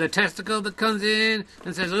 What, is it the testicle that comes in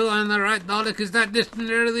and says, oh, I'm the right Dalek? Is that different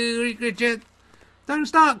every week, Richard? Don't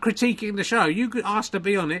start critiquing the show. You could ask to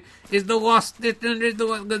be on it. Is the wasp different? Is the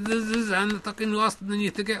and the fucking wasp, and then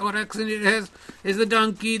you forget what accent it has? Is the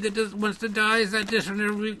donkey that just wants to die? Is that different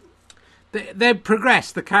every week? They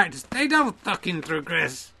progress, the characters. They don't fucking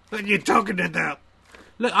progress. What are you talking about?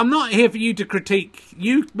 Look, I'm not here for you to critique.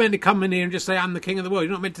 You meant to come in here and just say, I'm the king of the world.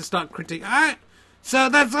 You're not meant to start critiquing. Alright? So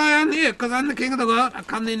that's why I'm here, because I'm the king of the world. I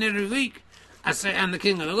come in every week. I say I'm the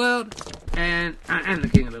king of the world, and I am the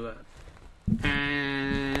king of the world.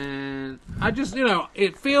 And I just,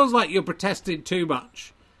 it feels like you're protesting too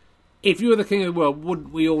much. If you were the king of the world,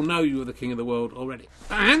 wouldn't we all know you were the king of the world already?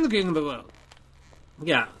 I am the king of the world.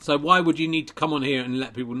 Yeah, so why would you need to come on here and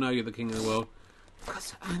let people know you're the king of the world?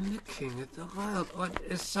 Because I'm the king of the world. What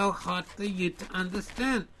is so hard for you to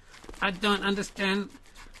understand? I don't understand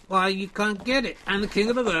why you can't get it. I'm the king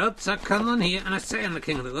of the world, so I come on here and I say I'm the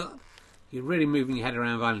king of the world. You're really moving your head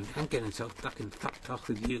around violently. I'm getting so fucking fucked off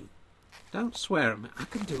with you. Don't swear at me. I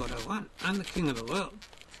can do what I want. I'm the king of the world.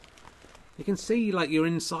 You can see, your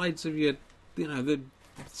insides of your, the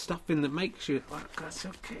stuffing that makes you. Oh, that's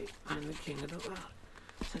okay. I'm the king of the world.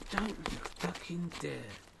 So don't you fucking dare.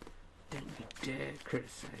 Don't you dare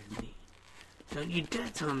criticize me. Don't you dare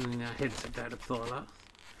tell me my head's about to fall off.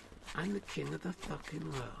 I'm the king of the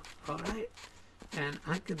fucking world. Alright? And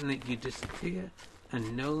I can make you disappear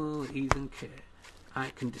and no one will even care. I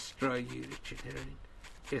can destroy you, Richard Herring.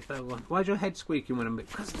 If I want. Why's your head squeaking when I'm...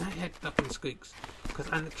 Because my head fucking squeaks. Because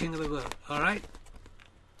I'm the king of the world. Alright?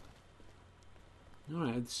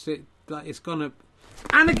 Alright, it's gonna...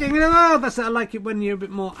 I'm the king of the world! That's I like it when you're a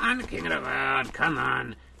bit more... I'm the king of the world! Come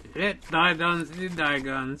on! Let bygones be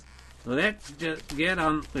bygones. Let's just get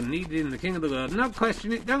on with needing the king of the world. No,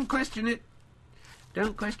 question it. Don't question it.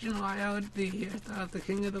 Don't question why I would be here if I was the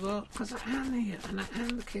king of the world. Because I am here, and I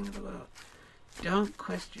am the king of the world. Don't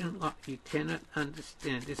question what you cannot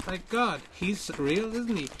understand. It's like God. He's real,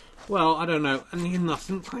 isn't he? Well, I don't know. And you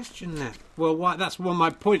mustn't question that. Well, why? That's what my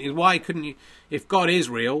point is. Why couldn't you... If God is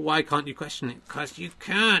real, why can't you question it? Because you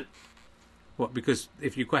can't. What, because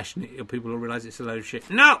if you question it, people will realise it's a load of shit?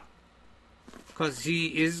 No! Because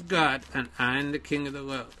he is God, and I'm the king of the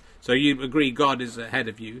world. So you agree God is ahead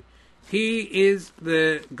of you. He is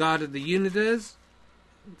the God of the universe.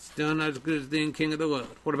 Still not as good as being king of the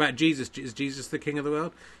world. What about Jesus? Is Jesus the king of the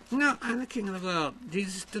world? No, I'm the king of the world.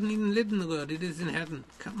 Jesus doesn't even live in the world. He lives in heaven.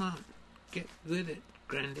 Come on. Get with it,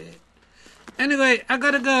 granddad. Anyway, I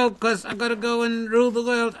gotta go, because I gotta go and rule the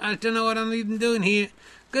world. I don't know what I'm even doing here.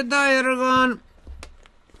 Goodbye, everyone.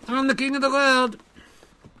 I'm the king of the world.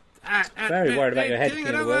 Very worried about your head, king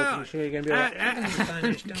of the world. You sure you're going to be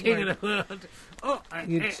alright? King of the world. Oh,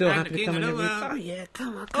 You'd still have to come in every week. Oh, yeah,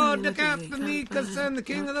 come on. Oh, look out for me, because I'm the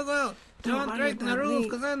king of the world. Don't break the rules,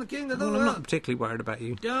 because I'm the king of the world. I'm not particularly worried about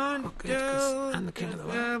you. I'm the king of the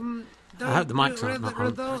world. I hope the mic's not on.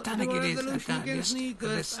 I don't think it is.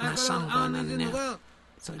 There's no song going on in there.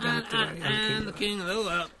 So you don't have to worry. I'm the king of the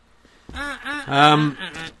world.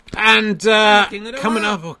 And coming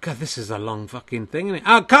up, oh God, this is a long fucking thing, isn't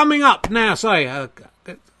it? Coming up now, sorry.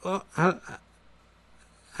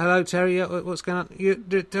 Hello, Terry. What's going on? You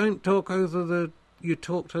don't talk over the. You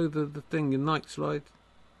talked over the thing. Your night slide.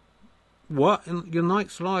 What? Your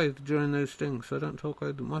night slide during those things. So don't talk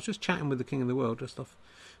over them. I was just chatting with the king of the world. Just stuff.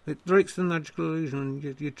 It breaks the magical illusion. And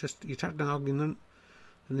you had an argument,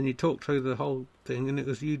 and then you talked over the whole thing, and it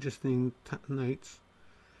was you just being notes.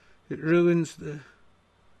 It ruins it.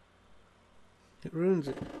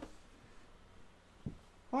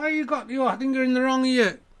 Why you got your finger in the wrong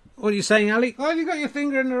ear? What are you saying, Ali? Why have you got your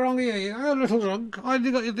finger in the wrong ear? You're a little drunk. Why have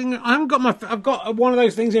you got your finger? I've got one of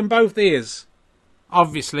those things in both ears,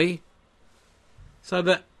 obviously, so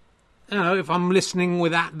that if I'm listening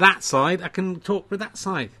with that side, I can talk with that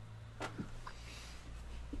side.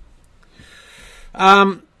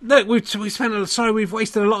 Look, we've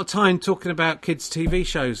wasted a lot of time talking about kids' TV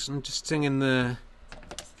shows and just singing the...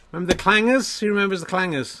 Remember the Clangers? Who remembers the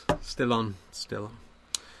Clangers? Still on.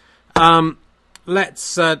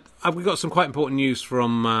 We've got some quite important news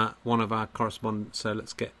from one of our correspondents, so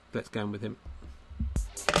let's go on with him.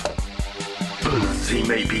 He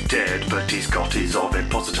may be dead, but he's got his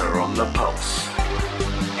ovipositor on the pulse.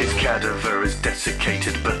 His cadaver is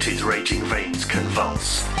desiccated, but his raging veins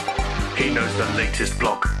convulse. He knows the latest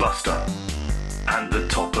blockbuster and the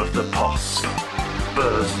top of the post.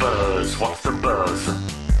 Buzz, what's the buzz?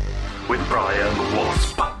 With Brian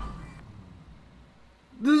Wasp.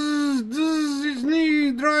 It's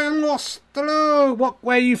me, Brian Wasp. Hello.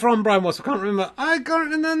 Where are you from, Brian Wasp? I can't remember. I can't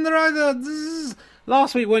remember either.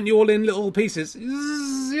 Last week, weren't you all in little pieces?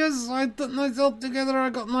 Yes, I put myself together.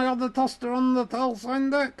 I got my other toaster on the pulse on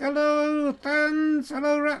deck. Hello, fans.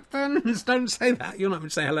 Hello, rat fans. Don't say that. You're not going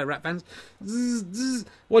to say hello, rat fans.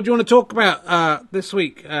 What do you want to talk about this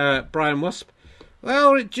week, Brian Wasp?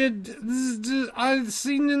 Well, Richard, I've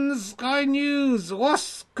seen in the Sky News,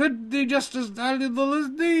 wasps could be just as valuable as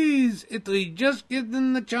bees if we just give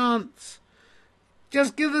them the chance.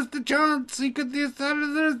 Just give us the chance, he could be as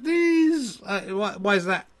valuable as bees. Why is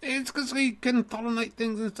that? It's because we can pollinate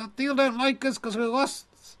things and stuff. People don't like us because we're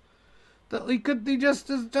wasps. That we could be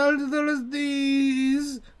just as valuable as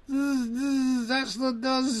bees. That's what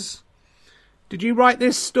does. Did you write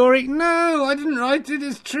this story? No, I didn't write it.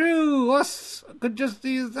 It's true. Wasps could just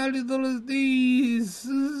be as valuable as these.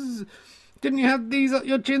 Didn't you have these up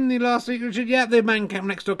your chimney last week, Richard? Yeah, the man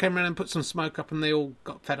next door came around and put some smoke up and they all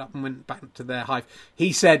got fed up and went back to their hive.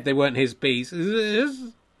 He said they weren't his bees.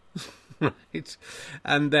 Right.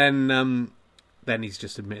 And then he's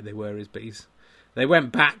just admitted they were his bees. They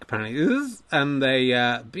went back, apparently. And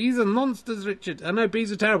bees are monsters, Richard. I know,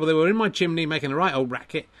 bees are terrible. They were in my chimney making a right old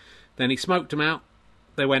racket. Then he smoked them out.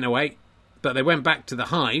 They went away. But they went back to the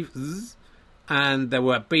hive. And there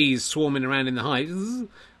were bees swarming around in the hive.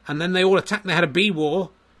 And then they all attacked. They had a bee war.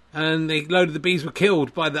 And a load of the bees were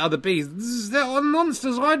killed by the other bees. They're all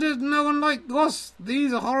monsters. Why does no one like wasps?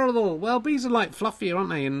 These are horrible. Well, bees are like fluffier,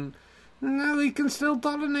 aren't they? And no, we can still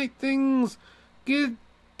pollinate things.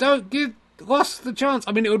 Don't give wasps the chance.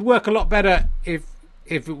 I mean, it would work a lot better if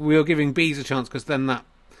we were giving bees a chance, because then that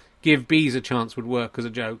give bees a chance would work as a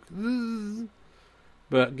joke.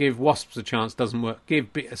 But give wasps a chance doesn't work. The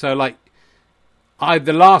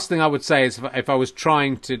last thing I would say is if I was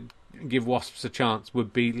trying to give wasps a chance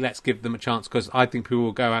would be let's give them a chance, because I think people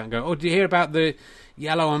will go out and go, oh, did you hear about the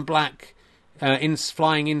yellow and black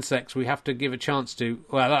flying insects we have to give a chance to?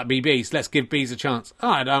 Well, that'd be bees. Let's give bees a chance.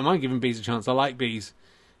 Oh, I don't mind giving bees a chance. I like bees.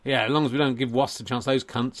 Yeah, as long as we don't give wasps a chance, those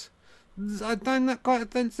cunts. I find that quite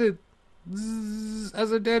offensive.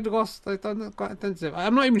 As a dead wasp, I find that quite offensive.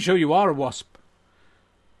 I'm not even sure you are a wasp.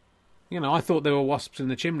 You know, I thought there were wasps in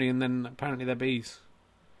the chimney, and then apparently they're bees.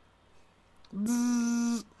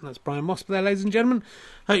 That's Brian Wasp there, ladies and gentlemen.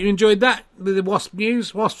 Hope you enjoyed that. The wasp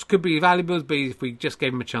news. Wasps could be valuable as bees if we just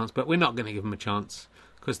gave them a chance, but we're not going to give them a chance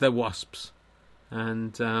because they're wasps.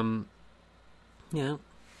 And,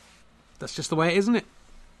 that's just the way it is, isn't it?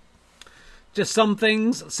 Just some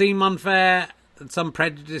things seem unfair, and some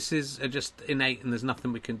prejudices are just innate, and there's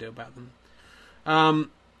nothing we can do about them.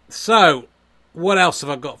 So, what else have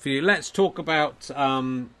I got for you? Let's talk about... do you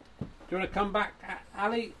want to come back,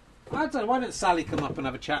 Ali? I don't know, why don't Sally come up and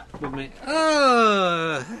have a chat with me?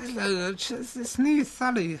 Oh, hello, it's me,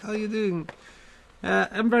 Sally. How are you doing?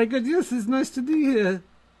 I'm very good. Yes, it's nice to be here.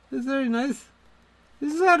 It's very nice.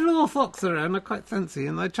 There's that little fox around I quite fancy,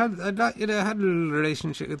 and I had a little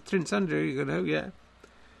relationship with Prince Andrew, yeah.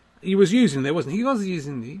 He was using me, wasn't he? He was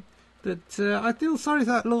using me. But I feel sorry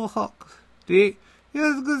for that little fox. Do you?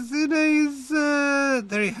 Yes, because, he's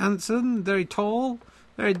very handsome, very tall,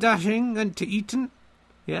 very dashing, and to eaten.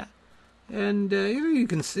 Yeah. And, you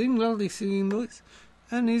can sing, lovely singing voice.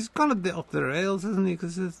 And he's gone a bit off the rails, hasn't he?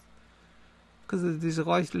 Because of this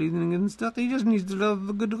wife leading and stuff. He just needs to love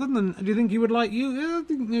a good woman. Do you think he would like you? Yeah, I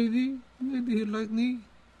think maybe he'd like me.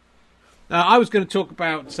 I was going to talk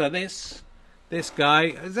about this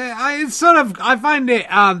guy. I find it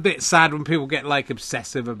a bit sad when people get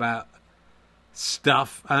obsessive about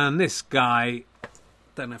stuff. And this guy,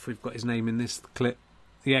 don't know if we've got his name in this clip.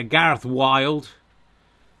 Yeah, Gareth Wild.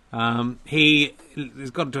 He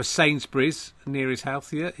has gone to a Sainsbury's near his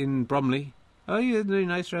house here in Bromley. Oh, yeah, very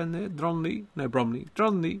nice around there. Bromley.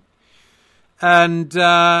 And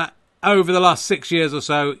over the last 6 years or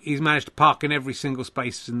so, he's managed to park in every single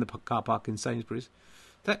space in the car park in Sainsbury's.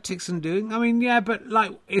 That takes some doing. I mean, yeah, but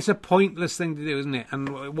it's a pointless thing to do, isn't it?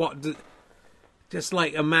 And just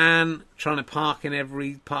like a man trying to park in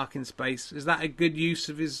every parking space, is that a good use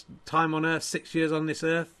of his time on Earth? 6 years on this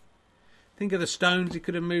Earth. Think of the stones he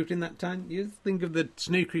could have moved in that time. You think of the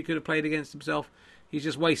snooker he could have played against himself. He's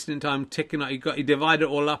just wasting time ticking up. He divided it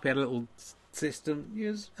all up. He had a little system.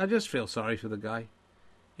 Yes, I just feel sorry for the guy.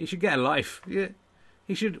 He should get a life. Yeah,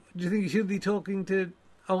 he should. Do you think he should be talking to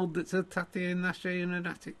old that's a tatty and Nashe in an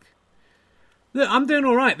attic? Look, I'm doing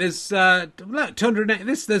all right. There's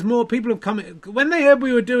 208. There's more people have come. When they heard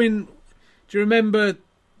we were doing. Do you remember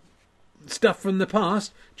stuff from the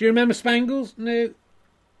past? Do you remember Spangles? No.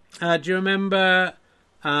 Do you remember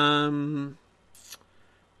Do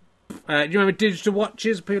you remember digital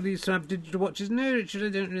watches? People used to have digital watches. No, Richard, I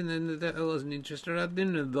don't remember that. I wasn't interested. I'd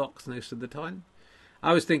been in the box most of the time.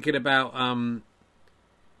 I was thinking about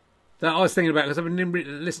because I've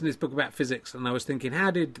been listening to this book about physics, and I was thinking, how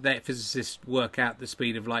did that physicists work out the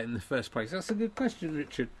speed of light in the first place? That's a good question,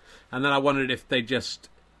 Richard. And then I wondered if they just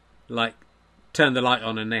like turned the light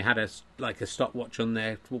on and they had a stopwatch on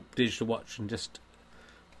their digital watch and just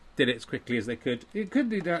did it as quickly as they could. It could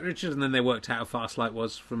be that, Richard, and then they worked out how fast light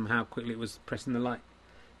was from how quickly it was pressing the light.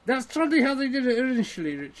 That's probably how they did it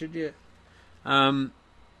initially, Richard, yeah.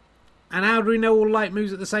 And how do we know all light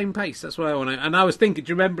moves at the same pace? That's what I want to know. And I was thinking, do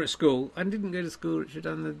you remember at school? I didn't go to school, Richard,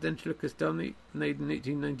 and the Dentulus Domini, made in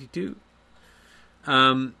 1892.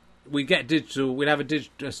 We'd have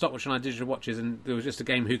a stopwatch on our digital watches, and there was just a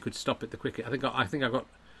game who could stop it the quickest. I think I got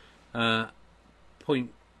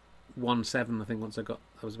 0.17, I think, once that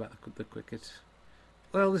was about the quickest.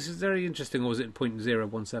 Well, this is very interesting, or was it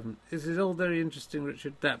 0.017? This is all very interesting,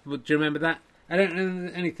 Richard. Do you remember that? I don't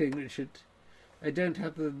know anything, Richard. I don't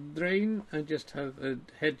have the brain, I just have a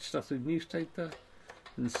head stuffed with newspaper.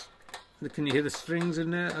 And can you hear the strings in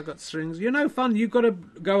there? I've got strings. You're no fun, you've got to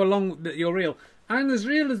go along that you're real. I'm as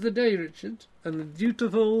real as the day, Richard. And the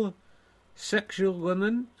beautiful sexual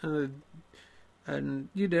woman. And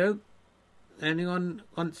you know, anyone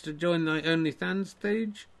wants to join my OnlyFans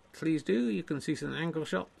page, please do. You can see some ankle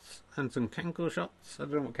shots and some cankle shots. I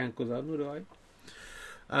don't know what cankles are, nor do I.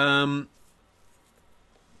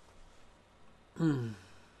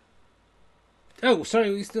 Oh, sorry,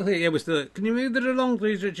 we're still here. Yeah, we're still here. Can you move it along,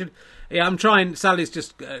 please, Richard? Yeah, I'm trying. Sally's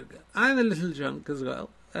just... I'm a little drunk as well.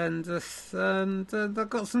 And I've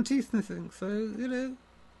got some teeth missing, so, you know...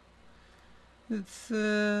 It's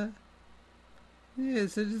a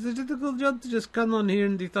difficult job to just come on here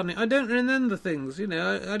and do something. I don't remember things, you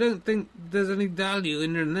know. I don't think there's any value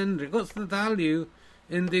in remembering. What's the value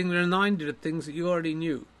in being reminded of things that you already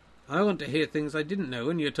knew? I want to hear things I didn't know.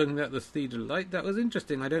 When you were talking about the speed of light, that was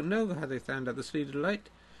interesting. I don't know how they found out the speed of light.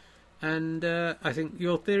 And I think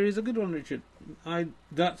your theory is a good one, Richard.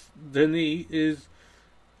 That's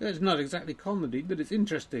not exactly comedy, but it's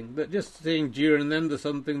interesting. That just saying, do you remember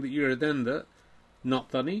something that you remember, not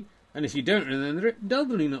funny. And if you don't remember it,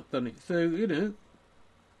 doubly not funny. So, you know,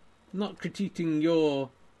 not critiquing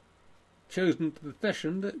your chosen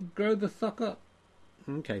profession, but grow the fuck up.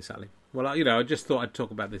 Okay, Sally. Well, I just thought I'd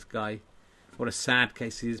talk about this guy. What a sad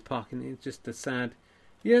case he is, parking. It's just a sad...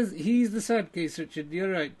 Yes, he's the sad case, Richard.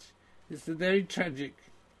 You're right. It's very tragic.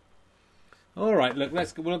 All right, look,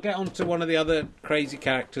 we'll get on to one of the other crazy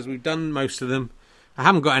characters. We've done most of them. I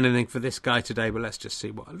haven't got anything for this guy today, but let's just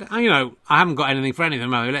see what... I haven't got anything for any of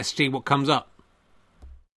them. Let's see what comes up.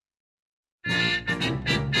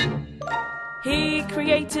 He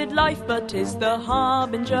created life, but is the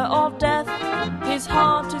harbinger of death. His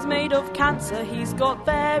heart is made of cancer, he's got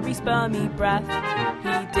very spermy breath.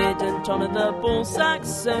 He didn't honour the ball sacks,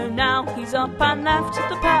 so now he's up and left,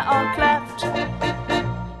 the pair are cleft.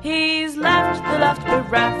 He's left, the left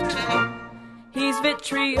bereft. He's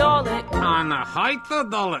vitriolic, and a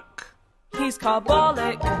hyperdolic. He's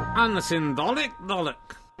carbolic, and a syndolic dolic.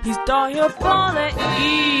 He's diabolic,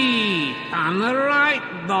 and a right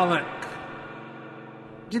dolic.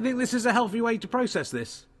 Do you think this is a healthy way to process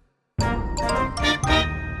this?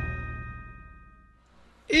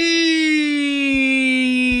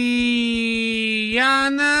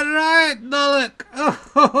 And a right dolic.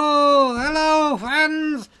 Oh, hello,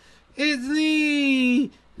 fans. It's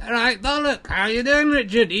me. Right, look, how you doing,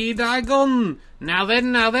 Richard? Gone. Now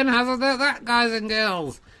then, how's about that, guys and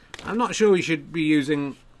girls? I'm not sure we should be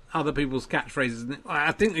using other people's catchphrases.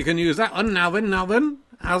 I think we can use that one. Now then,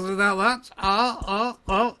 how's about that?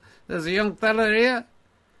 Oh, there's a young fella here.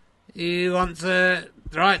 He wants a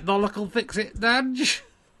right dollical fix-it dodge.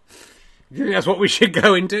 Do you think that's what we should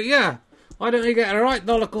go into? Yeah. Why don't we get a right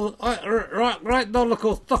dollical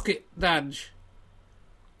thuck-it dodge?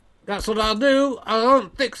 That's what I'll do. I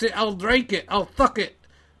won't fix it, I'll drake it, I'll thuck it.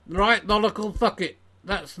 Right, dollical thuck it.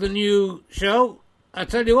 That's the new show. I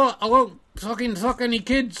tell you what, I won't fucking thuck any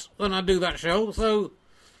kids when I do that show, so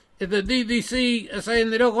if the DDC are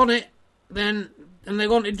saying they don't want it, then, and they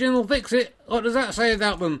want it, Jim will fix it, what does that say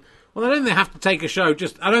about them? Well, I don't think they have to take a show,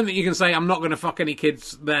 I don't think you can say, I'm not going to fuck any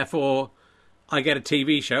kids, therefore I get a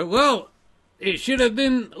TV show. Well, it should have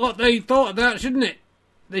been what they thought about, shouldn't it?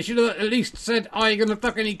 They should have at least said, are you going to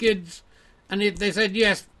fuck any kids? And if they said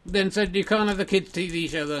yes, then said, you can't have the kids' TV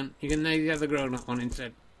show then. You can maybe have the grown-up one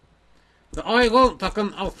instead. But I won't fuck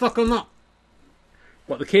them, I'll fuck them up.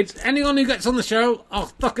 What, the kids? Anyone who gets on the show, I'll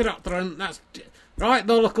fuck it up to them. That's right,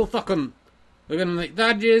 they'll fuck them. We're going to make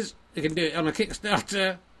badges, You can do it on a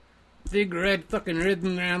Kickstarter. Big red fucking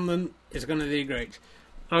ribbon around them. It's going to be great.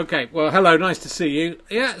 Okay, well, hello, nice to see you.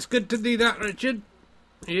 Yeah, it's good to do that, Richard.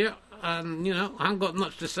 Yeah, and, I haven't got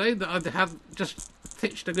much to say. That I have just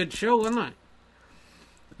pitched a good show, haven't I?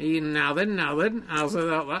 Now then, how's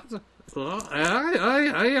that?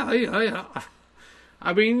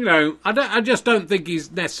 I mean, I just don't think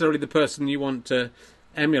he's necessarily the person you want to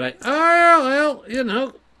emulate. Oh,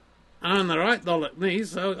 well, I'm the right doll at me,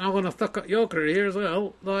 so I want to fuck up your career as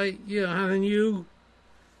well. Like, having you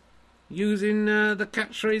using the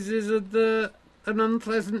catchphrases of an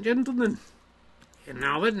unpleasant gentleman.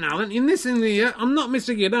 Now then, you're missing me. I'm not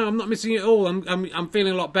missing you. No, I'm not missing you at all. I'm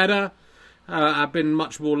feeling a lot better. I've been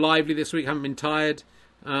much more lively this week. Haven't been tired.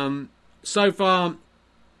 So far,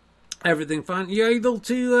 everything fine. You able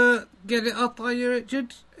to get it up? Are you,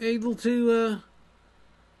 Richard? Able to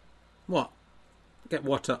what? Get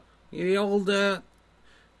what up? The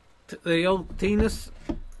old penis.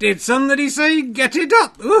 Did somebody say get it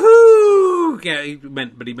up? Woohoo! Yeah, he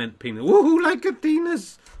meant penis. Woohoo, like a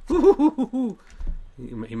penis. Woohoo!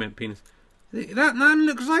 He meant penis. That man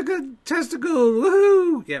looks like a testicle.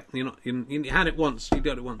 Woohoo! Yep, you had it once. You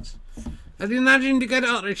got it once. Have you imagined to get it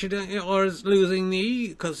up, Richard, or is losing me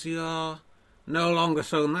because you are no longer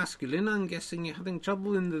so masculine? I'm guessing you're having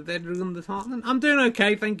trouble in the bedroom department. I'm doing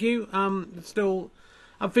okay, thank you. I'm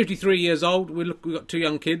 53 years old. We've got 2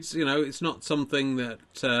 young kids. It's not something that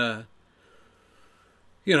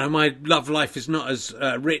my love life is not as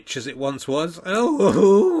rich as it once was.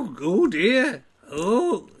 Oh dear.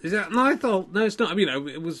 Oh, is that my fault? No, it's not.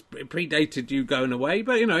 It predated you going away,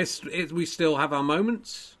 but we still have our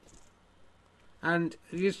moments, and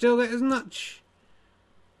you still get as much.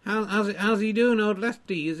 How's he doing, old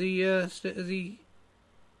lefty? Is he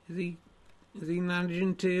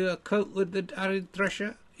managing to cope with the arid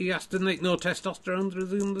thresher? He has to make no testosterone,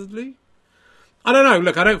 presumably. I don't know.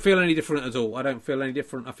 Look, I don't feel any different at all. I don't feel any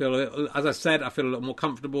different. I feel, as I said, I feel a little more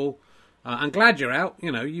comfortable. I'm glad you're out.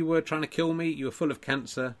 You were trying to kill me. You were full of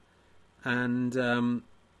cancer, and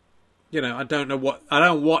I don't know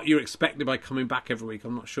what you're expecting by coming back every week.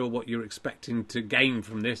 I'm not sure what you're expecting to gain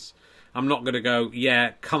from this. I'm not going to go,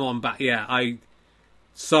 yeah, come on back. Yeah,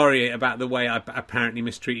 sorry about the way I apparently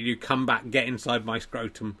mistreated you. Come back, get inside my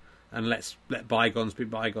scrotum, and let bygones be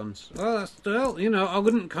bygones. Well, I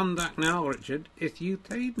wouldn't come back now, Richard, if you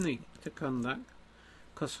paid me to come back.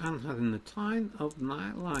 Because I'm having the time of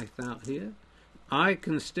my life out here. I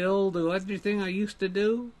can still do everything I used to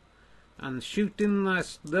do. And shooting my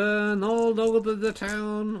stern all over the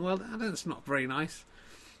town. Well, that's not very nice.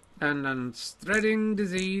 And I'm spreading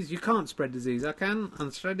disease. You can't spread disease, I can.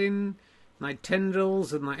 I'm spreading my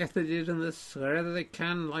tendrils and my epididymis wherever they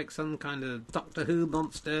can, like some kind of Doctor Who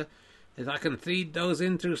monster. If I can feed those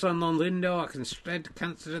in through someone's window, I can spread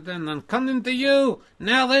cancer to them. I'm coming to you!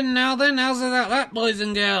 Now then, how's that, boys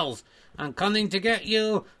and girls? I'm coming to get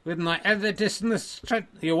you with my epididymis...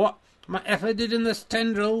 My epididymis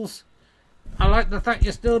tendrils. I like the fact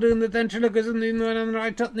you're still doing the ventriloquism even when I'm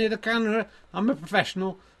right up near the camera. I'm a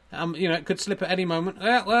professional. It could slip at any moment.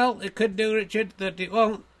 Well, it could do, Richard, that it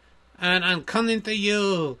won't. And I'm coming to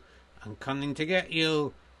you. I'm coming to get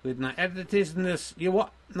you with my epididymis...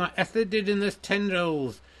 My epididymis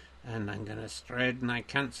tendrils. And I'm going to spread my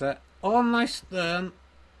cancer on my stern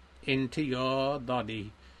into your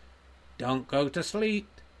body. Don't go to sleep,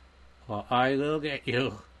 or I will get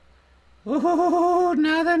you. Oh,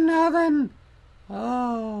 now then.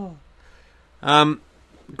 Oh.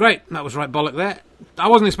 Great. That was right bollock there. I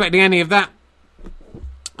wasn't expecting any of that.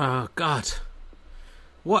 Oh, God.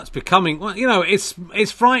 What's becoming... Well, it's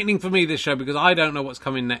frightening for me, this show, because I don't know what's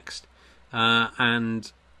coming next. And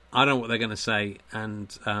I don't know what they're going to say.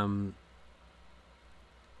 And, a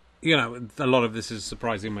lot of this is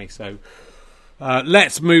surprising me. So,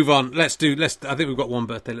 let's move on. I think we've got one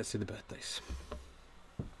birthday. Let's do the birthdays.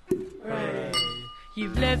 Hooray.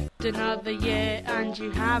 You've lived another year and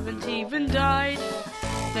you haven't even died.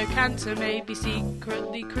 Though cancer may be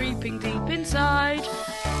secretly creeping deep inside.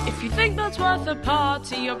 If you think that's worth a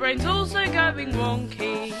party, your brain's also going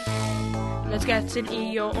wonky. Let's get an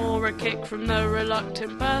Eeyore or a kick from the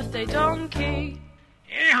reluctant birthday donkey.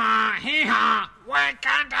 Hee-haw, hee-haw, why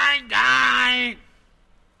can't I die?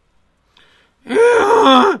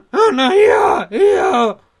 Hee-haw, oh no, hee-haw,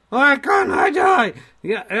 hee-haw, why can't I die?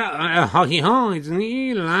 Hee-haw, it's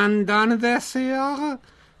me, land on this here.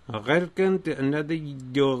 Welcome to another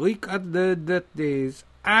week of the birthdays.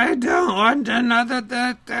 I don't want another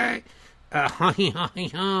birthday. Hee-haw,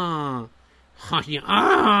 hee-haw.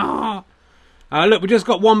 Look, we just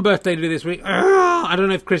got one birthday to do this week. I don't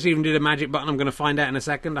know if Chris even did a magic button. I'm going to find out in a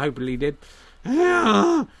second. Hopefully he did.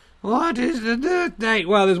 What is the birthday?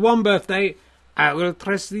 Well, there's one birthday. I will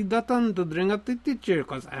trust the button to bring up the teacher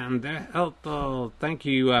because I am the helpful. Thank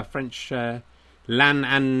you, French Lan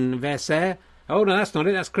anniversaire. Oh, no, that's not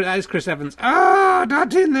it. That is Chris Evans.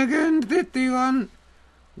 Not in again, 51.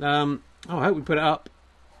 I hope we put it up.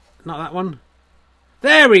 Not that one.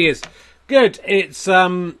 There he is. Good. It's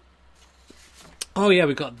oh yeah,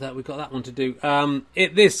 we got that one to do.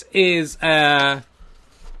 This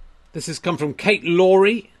has come from Kate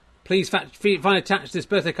Laurie. Please find attached this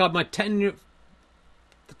birthday card. My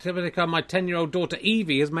 10-year-old daughter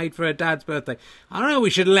Evie has made for her dad's birthday. I don't know. We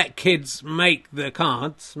should let kids make the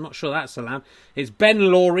cards. I'm not sure that's allowed. It's Ben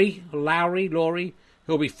Laurie,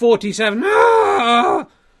 who'll be 47.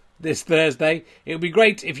 This Thursday. It would be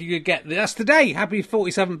great if you could get... That's today. Happy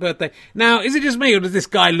 47th birthday. Now, is it just me or does this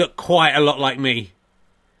guy look quite a lot like me?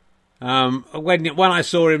 When I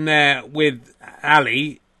saw him there with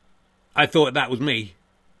Ali, I thought that was me.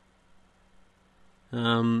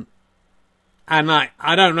 And I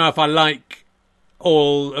don't know if I like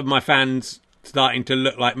all of my fans starting to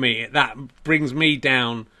look like me. That brings me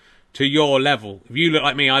down to your level. If you look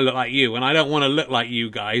like me, I look like you. And I don't want to look like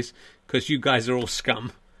you guys because you guys are all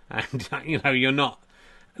scum. And, you're not.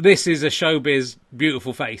 This is a showbiz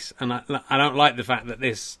beautiful face. And I don't like the fact that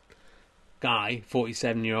this guy,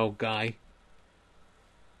 47-year-old guy,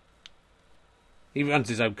 he runs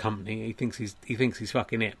his own company. He thinks he's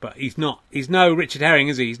fucking it. But he's not. He's no Richard Herring,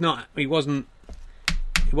 is he? He's not. He wasn't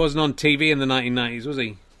on TV in the 1990s, was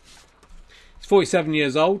he? He's 47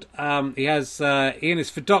 years old. He and his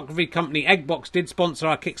photography company, Eggbox, did sponsor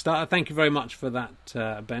our Kickstarter. Thank you very much for that,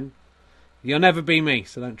 Ben. You'll never be me,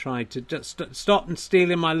 so don't try to just stop and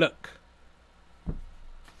stealing my look.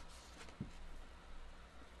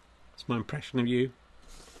 That's my impression of you.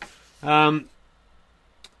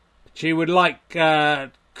 She would like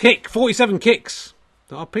 47 kicks.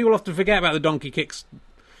 People often forget about the donkey kicks.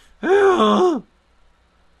 Do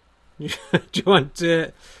you want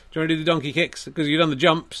to do the donkey kicks? Because you've done the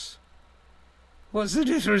jumps. What's the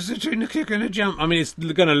difference between a kick and a jump? I mean, it's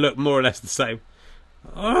going to look more or less the same.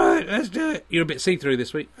 All right, let's do it. You're a bit see-through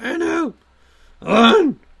this week. I know.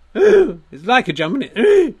 1, 2. It's like a jump, isn't it?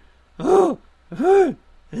 3, 4, 5,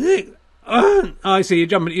 6, 1. Oh, I see. You're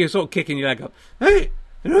jumping. You're sort of kicking your leg up. 8,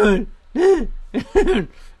 9, 10, 11.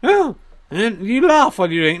 And you laugh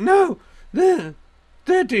while you're doing it. No.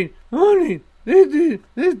 13, 14, 15,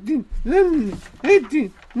 16, 17,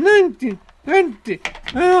 18, 19, 20.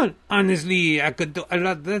 Honestly, I could do a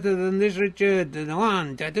lot better than this, Richard.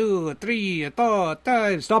 1, 2, 3, 4,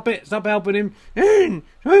 5. Stop it. Stop helping him. 10,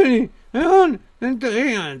 20, 21,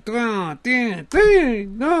 22, 23,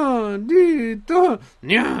 24.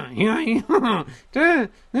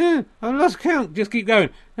 I've lost count. Just keep going.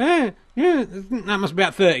 That must be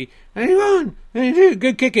about 30. 21, 22.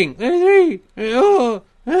 Good kicking. 33, 34,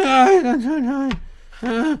 35,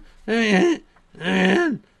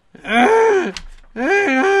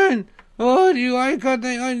 oh, do I got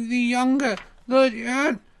the younger?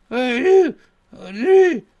 Yeah,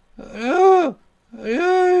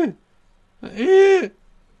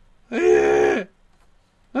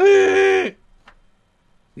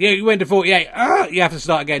 you went to 48. You have to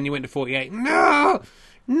start again. You went to 48. No,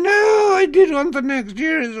 I did one for next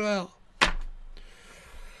year as well.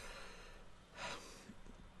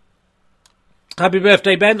 Happy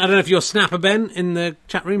birthday, Ben. I don't know if you're Snapper Ben in the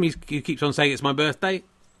chat room. He keeps on saying it's my birthday.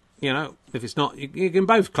 If it's not, you can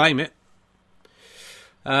both claim it.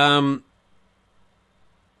 That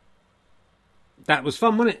was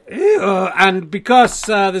fun, wasn't it? And because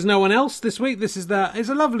there's no one else this week, it's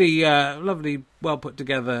a lovely, well put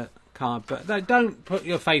together card. But don't put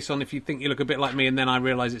your face on if you think you look a bit like me, and then I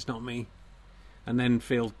realise it's not me, and then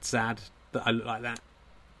feel sad that I look like that.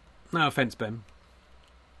 No offence, Ben,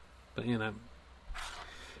 but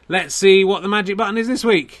let's see what the magic button is this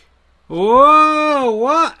week. Whoa!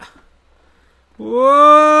 What?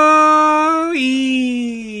 Whoa!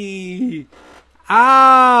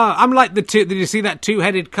 I'm like the two. Did you see that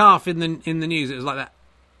two-headed calf in the news? It was like that.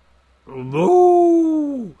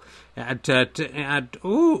 Whoa! It had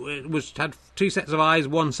 2 sets of eyes,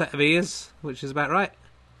 1 set of ears, which is about right.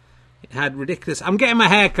 It had ridiculous. I'm getting my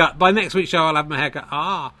hair cut. By next week's show, I'll have my hair cut.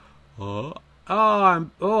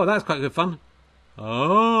 That's quite good fun.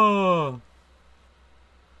 Oh,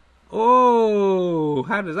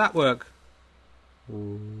 how does that work?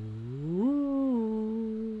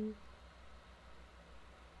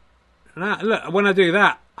 Now, look, when I do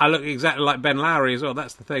that, I look exactly like Ben Lowry as well.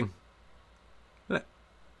 That's the thing. Look.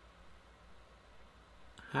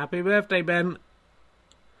 Happy birthday, Ben.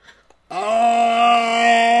 Oh!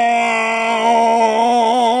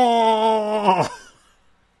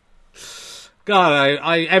 God,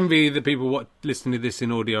 I envy the people listening to this in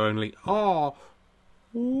audio only. Oh.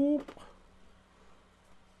 Whoop.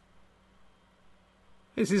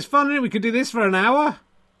 This is funny. We could do this for an hour.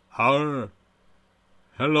 Hello,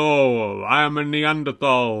 I am a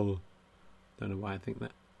Neanderthal. Don't know why I think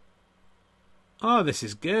that. Oh, this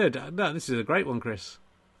is good. No, this is a great one, Chris.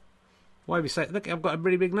 Why have you say? Look, I've got a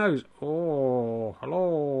really big nose. Oh,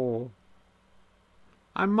 hello.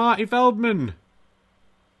 I'm Marty Feldman.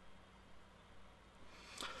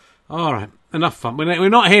 All right, enough fun. We're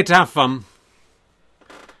not here to have fun.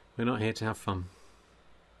 We're not here to have fun.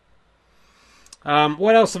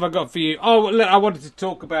 What else have I got for you? Oh, look, I wanted to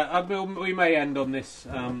talk about... we may end on this.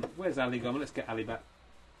 Where's Ali gone? Let's get Ali back.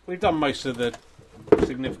 We've done most of the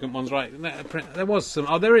significant ones, right? There was some...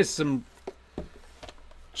 Oh, there is some...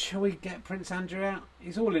 Shall we get Prince Andrew out?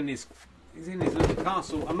 He's in his little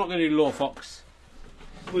castle. I'm not going to do Law Fox.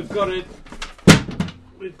 We've got a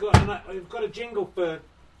jingle for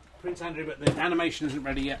Prince Andrew, but the animation isn't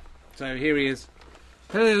ready yet. So here he is.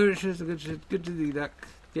 Hello, Richard. Good to see that.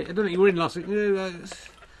 Yeah, I don't think you were in last week. No,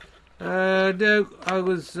 I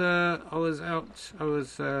was out. I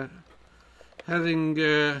was having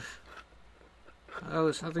a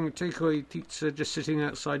takeaway pizza just sitting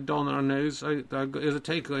outside Domino's. It was a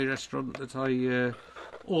takeaway restaurant that I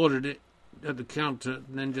ordered it at the counter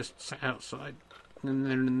and then just sat outside. And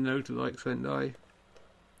then the motorbikes went by.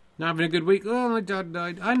 Now having a good week. Oh, my dad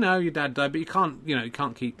died. I know your dad died, but you can't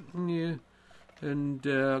keep. Yeah. And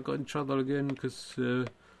I got in trouble again because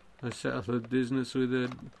I set up a business with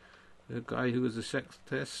a guy who was a sex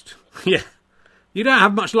test. Yeah. You don't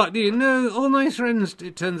have much luck, do you? No, all nice friends,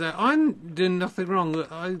 it turns out. I'm doing nothing wrong.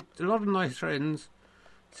 A lot of nice friends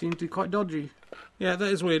seem to be quite dodgy. Yeah,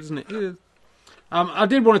 that is weird, isn't it? Yeah. I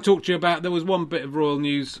did want to talk to you about, there was one bit of royal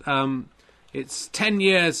news. It's 10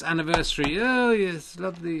 years anniversary. Oh, yes,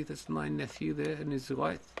 lovely. That's my nephew there and his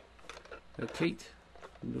wife, Kate.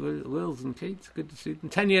 Wills and Kate, good to see them.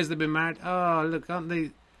 10 years they've been married. Oh, look, aren't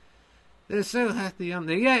they? They're so happy, aren't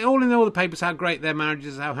they? Yeah, all in all the papers, how great their marriage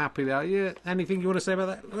is, how happy they are. Yeah, anything you want to say about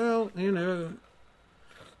that? Well,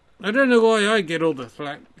 I don't know why I get all the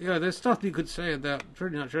flack. Yeah, there's stuff you could say about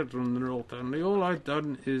pretty much everyone in the royal family. All I've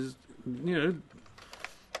done is,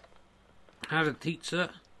 had a teacher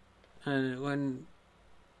when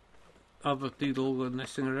other people were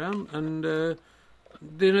messing around, and the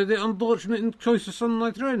unfortunate choice of some of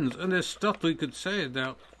my friends. And there's stuff we could say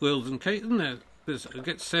about Wills and Kate, isn't there? It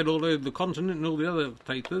gets said all over the continent and all the other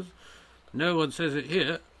papers. No one says it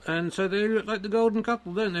here. And so they look like the golden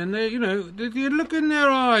couple, don't they? And they, did you look in their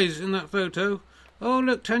eyes in that photo? Oh,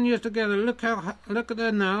 look, 10 years together. Look at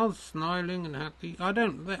their mouths, smiling and happy.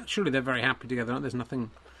 Surely they're very happy together, aren't they? There's nothing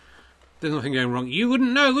going wrong. You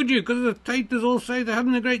wouldn't know, would you? Because the papers all say they're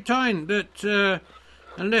having a great time. That,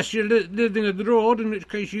 unless you're living abroad, in which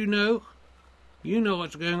case you know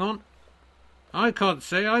what's going on. I can't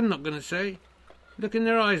say, I'm not going to say. Look in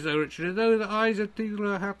their eyes, though, Richard. Are those the eyes of people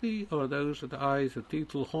who are happy, or are those the eyes of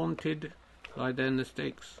people haunted by their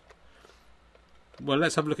mistakes? Well,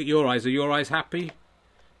 let's have a look at your eyes. Are your eyes happy?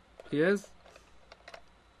 Yes?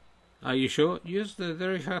 Are you sure? Yes, they're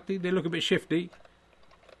very happy. They look a bit shifty.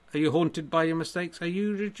 Are you haunted by your mistakes? Are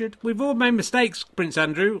you, Richard? We've all made mistakes, Prince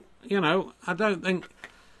Andrew. I don't think...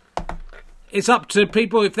 It's up to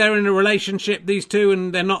people if they're in a relationship, these two,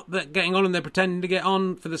 and they're not getting on and they're pretending to get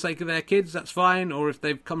on for the sake of their kids, that's fine. Or if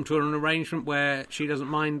they've come to an arrangement where she doesn't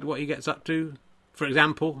mind what he gets up to, for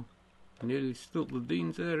example. I nearly spilt the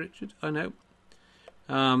beans there, Richard, I know.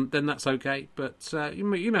 Then that's okay. But,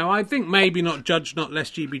 I think maybe not judged, not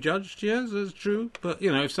lest ye be judged. Yes, that's true. But,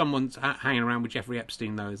 if someone's hanging around with Jeffrey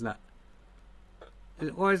Epstein, though,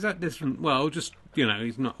 why is that different? Well, just,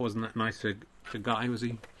 wasn't that nice a guy, was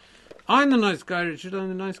he? I'm the nice guy, Richard. I'm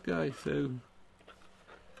the nice guy. So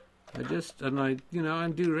I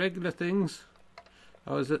do regular things.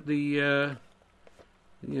 I was at the,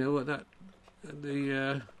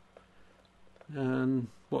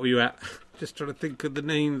 what were you at? Just trying to think of the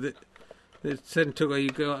name that the centre where you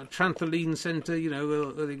go, a trampoline centre.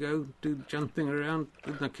 Where they go do jumping around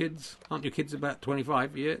with my kids. Aren't your kids about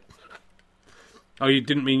 25 yet? Oh, you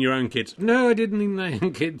didn't mean your own kids? No, I didn't mean my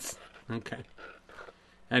own kids. Okay.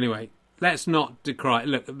 Anyway, let's not decry.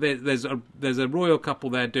 Look, there's a royal couple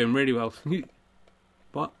there doing really well.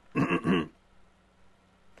 What?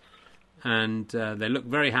 And they look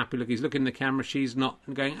very happy. Look, he's looking in the camera. She's not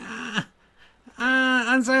going.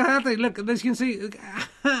 I'm so happy. Look, you can see.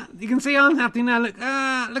 You can see I'm happy now. Look,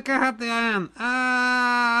 look how happy I am.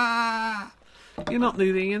 You're not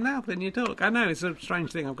moving your mouth when you talk. I know it's a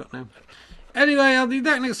strange thing I've got now. Anyway, I'll be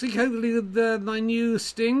back next week, hopefully with my new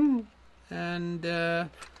sting. And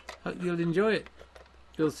Hope you'll enjoy it.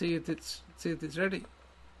 You'll see if it's ready.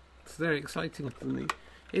 It's very exciting for me.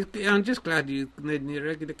 I'm just glad you made me a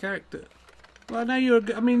regular character. Well, now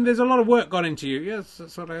there's a lot of work gone into you. Yes,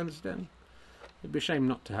 that's what I understand. It'd be a shame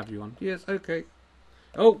not to have you on. Yes, okay.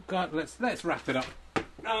 Oh God, let's wrap it up.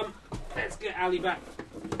 Let's get Ali back.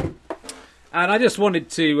 And I just wanted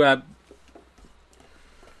to,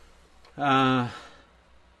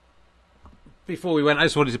 before we went, I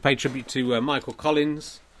just wanted to pay tribute to Michael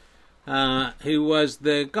Collins, who was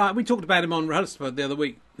the guy, we talked about him on Rehearsal the other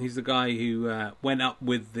week. He's the guy who went up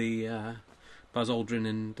with the Buzz Aldrin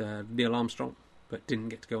and Neil Armstrong, but didn't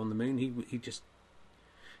get to go on the moon.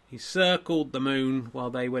 He circled the moon while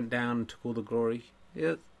they went down and took all the glory.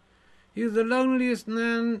 Yes. He was the loneliest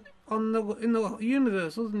man in the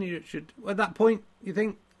universe, wasn't he, Richard? At that point, you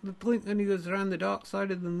think, the point when he was around the dark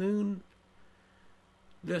side of the moon,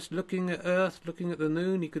 just looking at Earth, looking at the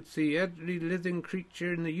moon, he could see every living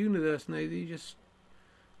creature in the universe now. He just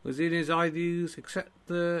was in his eye views, except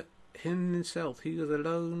him himself. He was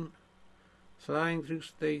alone, flying through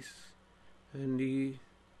space, and he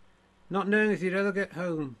not knowing if he'd ever get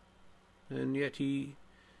home, and yet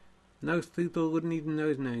most people wouldn't even know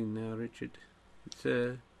his name now, Richard. It's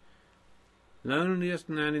loneliest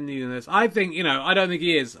man in the universe. I think, I don't think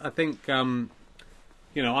he is. I think, I'm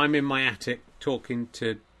in my attic talking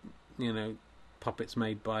to, puppets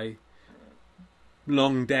made by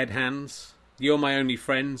long dead hands. You're my only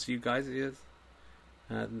friends, you guys. Yes.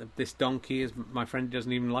 This donkey is my friend. He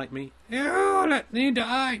doesn't even like me. Oh, let me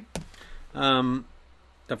die.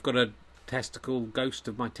 I've got a testicle, ghost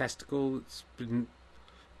of my testicle. It's been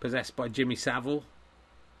possessed by Jimmy Savile.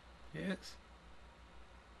 Yes.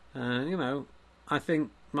 I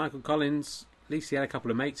think Michael Collins, at least he had a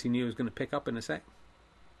couple of mates he knew he was going to pick up in a sec.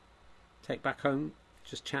 Take back home,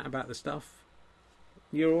 just chat about the stuff.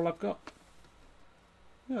 You're all I've got.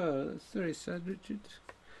 Oh, that's very sad, Richard.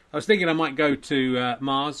 I was thinking I might go to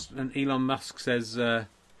Mars, and Elon Musk says, next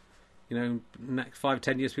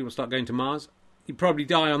 5-10 years people start going to Mars. You'd probably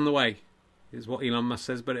die on the way, is what Elon Musk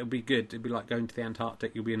says, but it'll be good. It'll be like going to the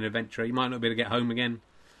Antarctic. You'll be an adventurer. You might not be able to get home again,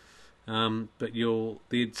 but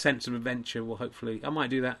the sense of adventure will hopefully... I might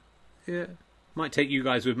do that. Yeah. Might take you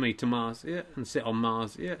guys with me to Mars. Yeah. And sit on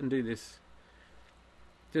Mars. Yeah. And do this.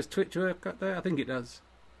 Does Twitch work up there? I think it does.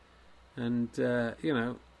 And,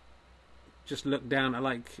 just look down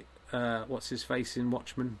at what's his face in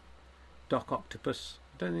Watchmen? Doc Octopus.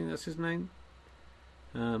 I don't think that's his name.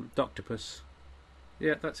 Doctopus.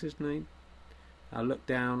 Yeah, that's his name. I'll look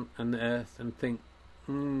down on the earth and think,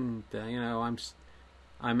 I'm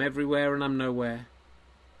everywhere and I'm nowhere.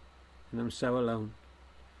 And I'm so alone.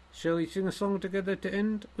 Shall we sing a song together to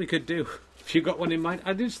end? We could do. If you got one in mind.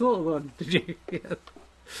 I just thought of one. Did you? Yeah.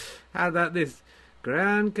 How about this?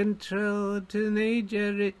 Ground control to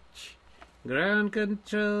nature rich. Ground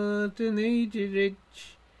control to nature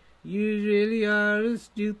rich. You really are a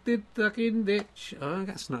stupid fucking bitch. Oh,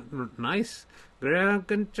 that's not nice. Ground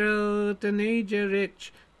control to nature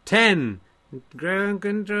rich. 10. Ground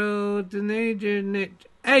control to nature rich.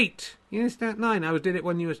 8. You understand? 9. I did it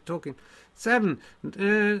when you were talking. 7.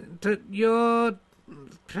 Put your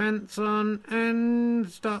pants on and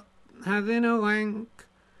stop having a wank.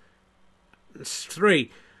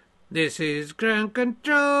 3. This is ground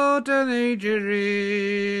control to nature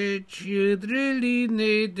rich. You'd really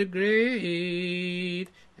need the grade.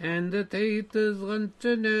 And the taters want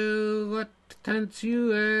to know what pants you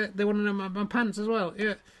wear. They want to know my pants as well,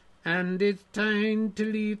 yeah. And it's time to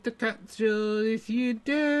leave the capsule if you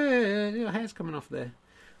dare. Your hair's coming off there.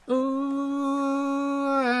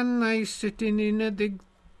 Oh, and I sitting in a big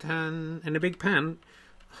pan. In a big pan.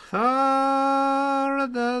 Far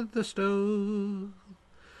above the stove.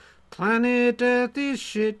 Planet Earth is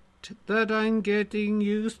shit, but I'm getting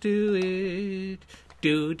used to it.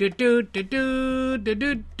 Do do do do do do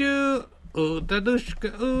do do. Oh,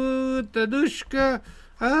 Dadushka,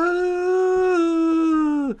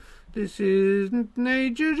 oh, this is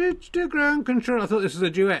nature, it's the ground control. I thought this was a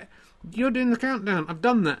duet. You're doing the countdown. I've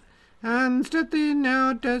done that. I'm stepping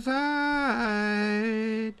out aside,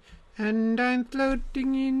 and I'm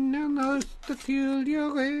floating in a most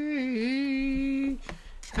peculiar way.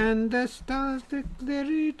 And the stars declare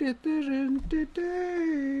it different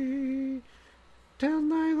today. Tell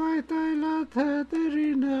my wife I love her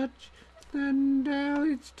very much. And now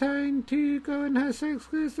it's time to go and have sex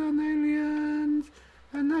with some aliens.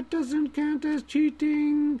 And that doesn't count as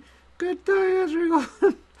cheating. Goodbye, everyone.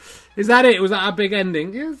 Is that it? Was that our big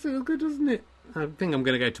ending? Yes, it was good, wasn't it? I think I'm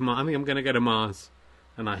going to go to Mars. I think I'm going to go to Mars.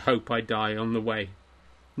 And I hope I die on the way.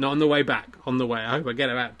 Not on the way back, on the way. I hope I get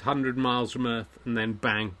about 100 miles from Earth and then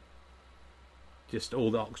bang. Just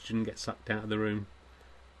all the oxygen gets sucked out of the room.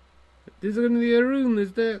 There's going to be a room,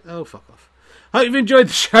 is there? Oh, fuck off. Hope you've enjoyed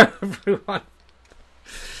the show, everyone.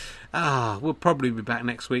 We'll probably be back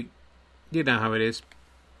next week. You know how it is.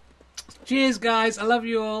 Cheers, guys. I love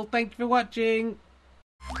you all. Thank you for watching.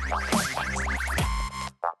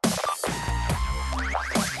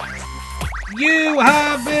 You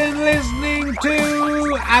have been listening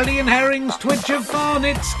to Ali and Herring's Twitch of Fun.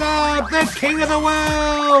 It starred the King of the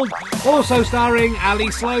World. Also starring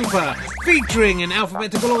Ali Sloper. Featuring in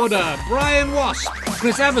alphabetical order Brian Wasp,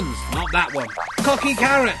 Chris Evans, not that one, Cocky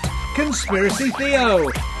Carrot, Conspiracy Theo,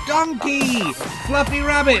 Donkey, Fluffy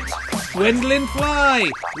Rabbit, Gwendolyn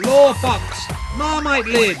Fly, Law Fox, Marmite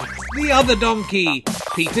Lid, The Other Donkey,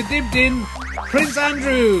 Peter Dibdin, Prince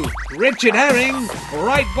Andrew, Richard Herring,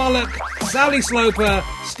 Right Bollock, Sally Sloper,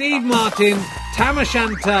 Steve Martin,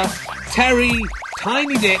 Tamashanta, Terry,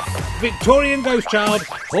 Tiny Dick, Victorian Ghost Child,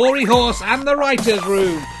 Hoary Horse and The Writer's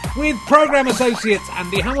Room, with programme associates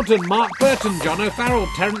Andy Hamilton, Mark Burton, John O'Farrell,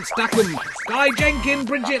 Terence Stackham, Guy Jenkin,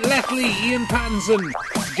 Bridget Letley, Ian Pattinson,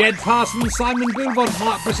 Jed Parsons, Simon Goulbod,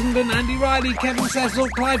 Mark Brissenden, Andy Riley, Kevin Cecil,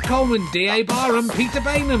 Clive Coleman, D.A. Barham, Peter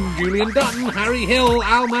Bainham, Julian Dutton, Harry Hill,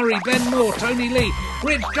 Al Murray, Ben Moore, Tony Lee,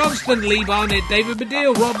 Rich Johnston, Lee Barnett, David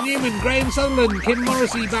Baddiel, Rob Newman, Graham Sutherland, Kim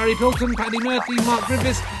Morrissey, Barry Pilton, Paddy Murphy, Mark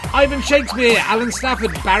Griffiths, Ivan Shakespeare, Alan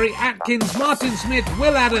Stafford, Barry Atkins, Martin Smith,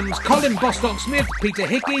 Will Adams, Colin Bostock Smith, Peter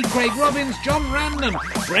Hickey, Craig Robbins, John Random,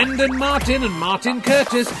 Brendan Martin and Martin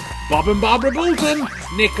Curtis, Bob and Barbara Boulton,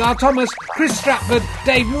 Nick R. Thomas, Chris Stratford,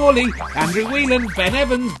 Dave Morley, Andrew Whelan, Ben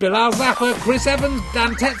Evans, Bilal Zaffer, Chris Evans,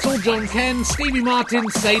 Dan Tetzel, John Ken, Stevie Martin,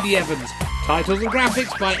 Sadie Evans. Titles and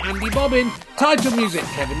graphics by Andy Bobbin. Title music,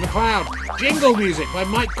 Kevin MacLeod. Jingle music by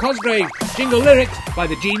Mike Cosgrave. Jingle lyrics by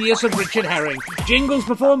the genius of Richard Herring. Jingles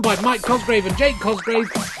performed by Mike Cosgrave and Jake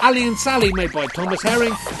Cosgrave. Ali and Sally made by Thomas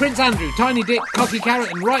Herring. Prince Andrew, Tiny Dick, Cocky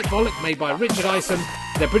Carrot and Right Bollock made by Richard Ison.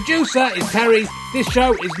 The producer is Terry. This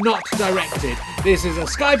show is not directed. This is a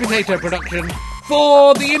Sky Potato production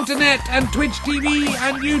for the internet and Twitch TV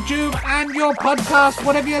and YouTube and your podcast,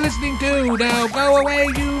 whatever you're listening to. Now go away,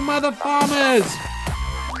 you mother farmers.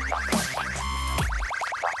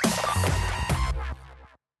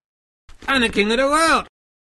 And the King of the World.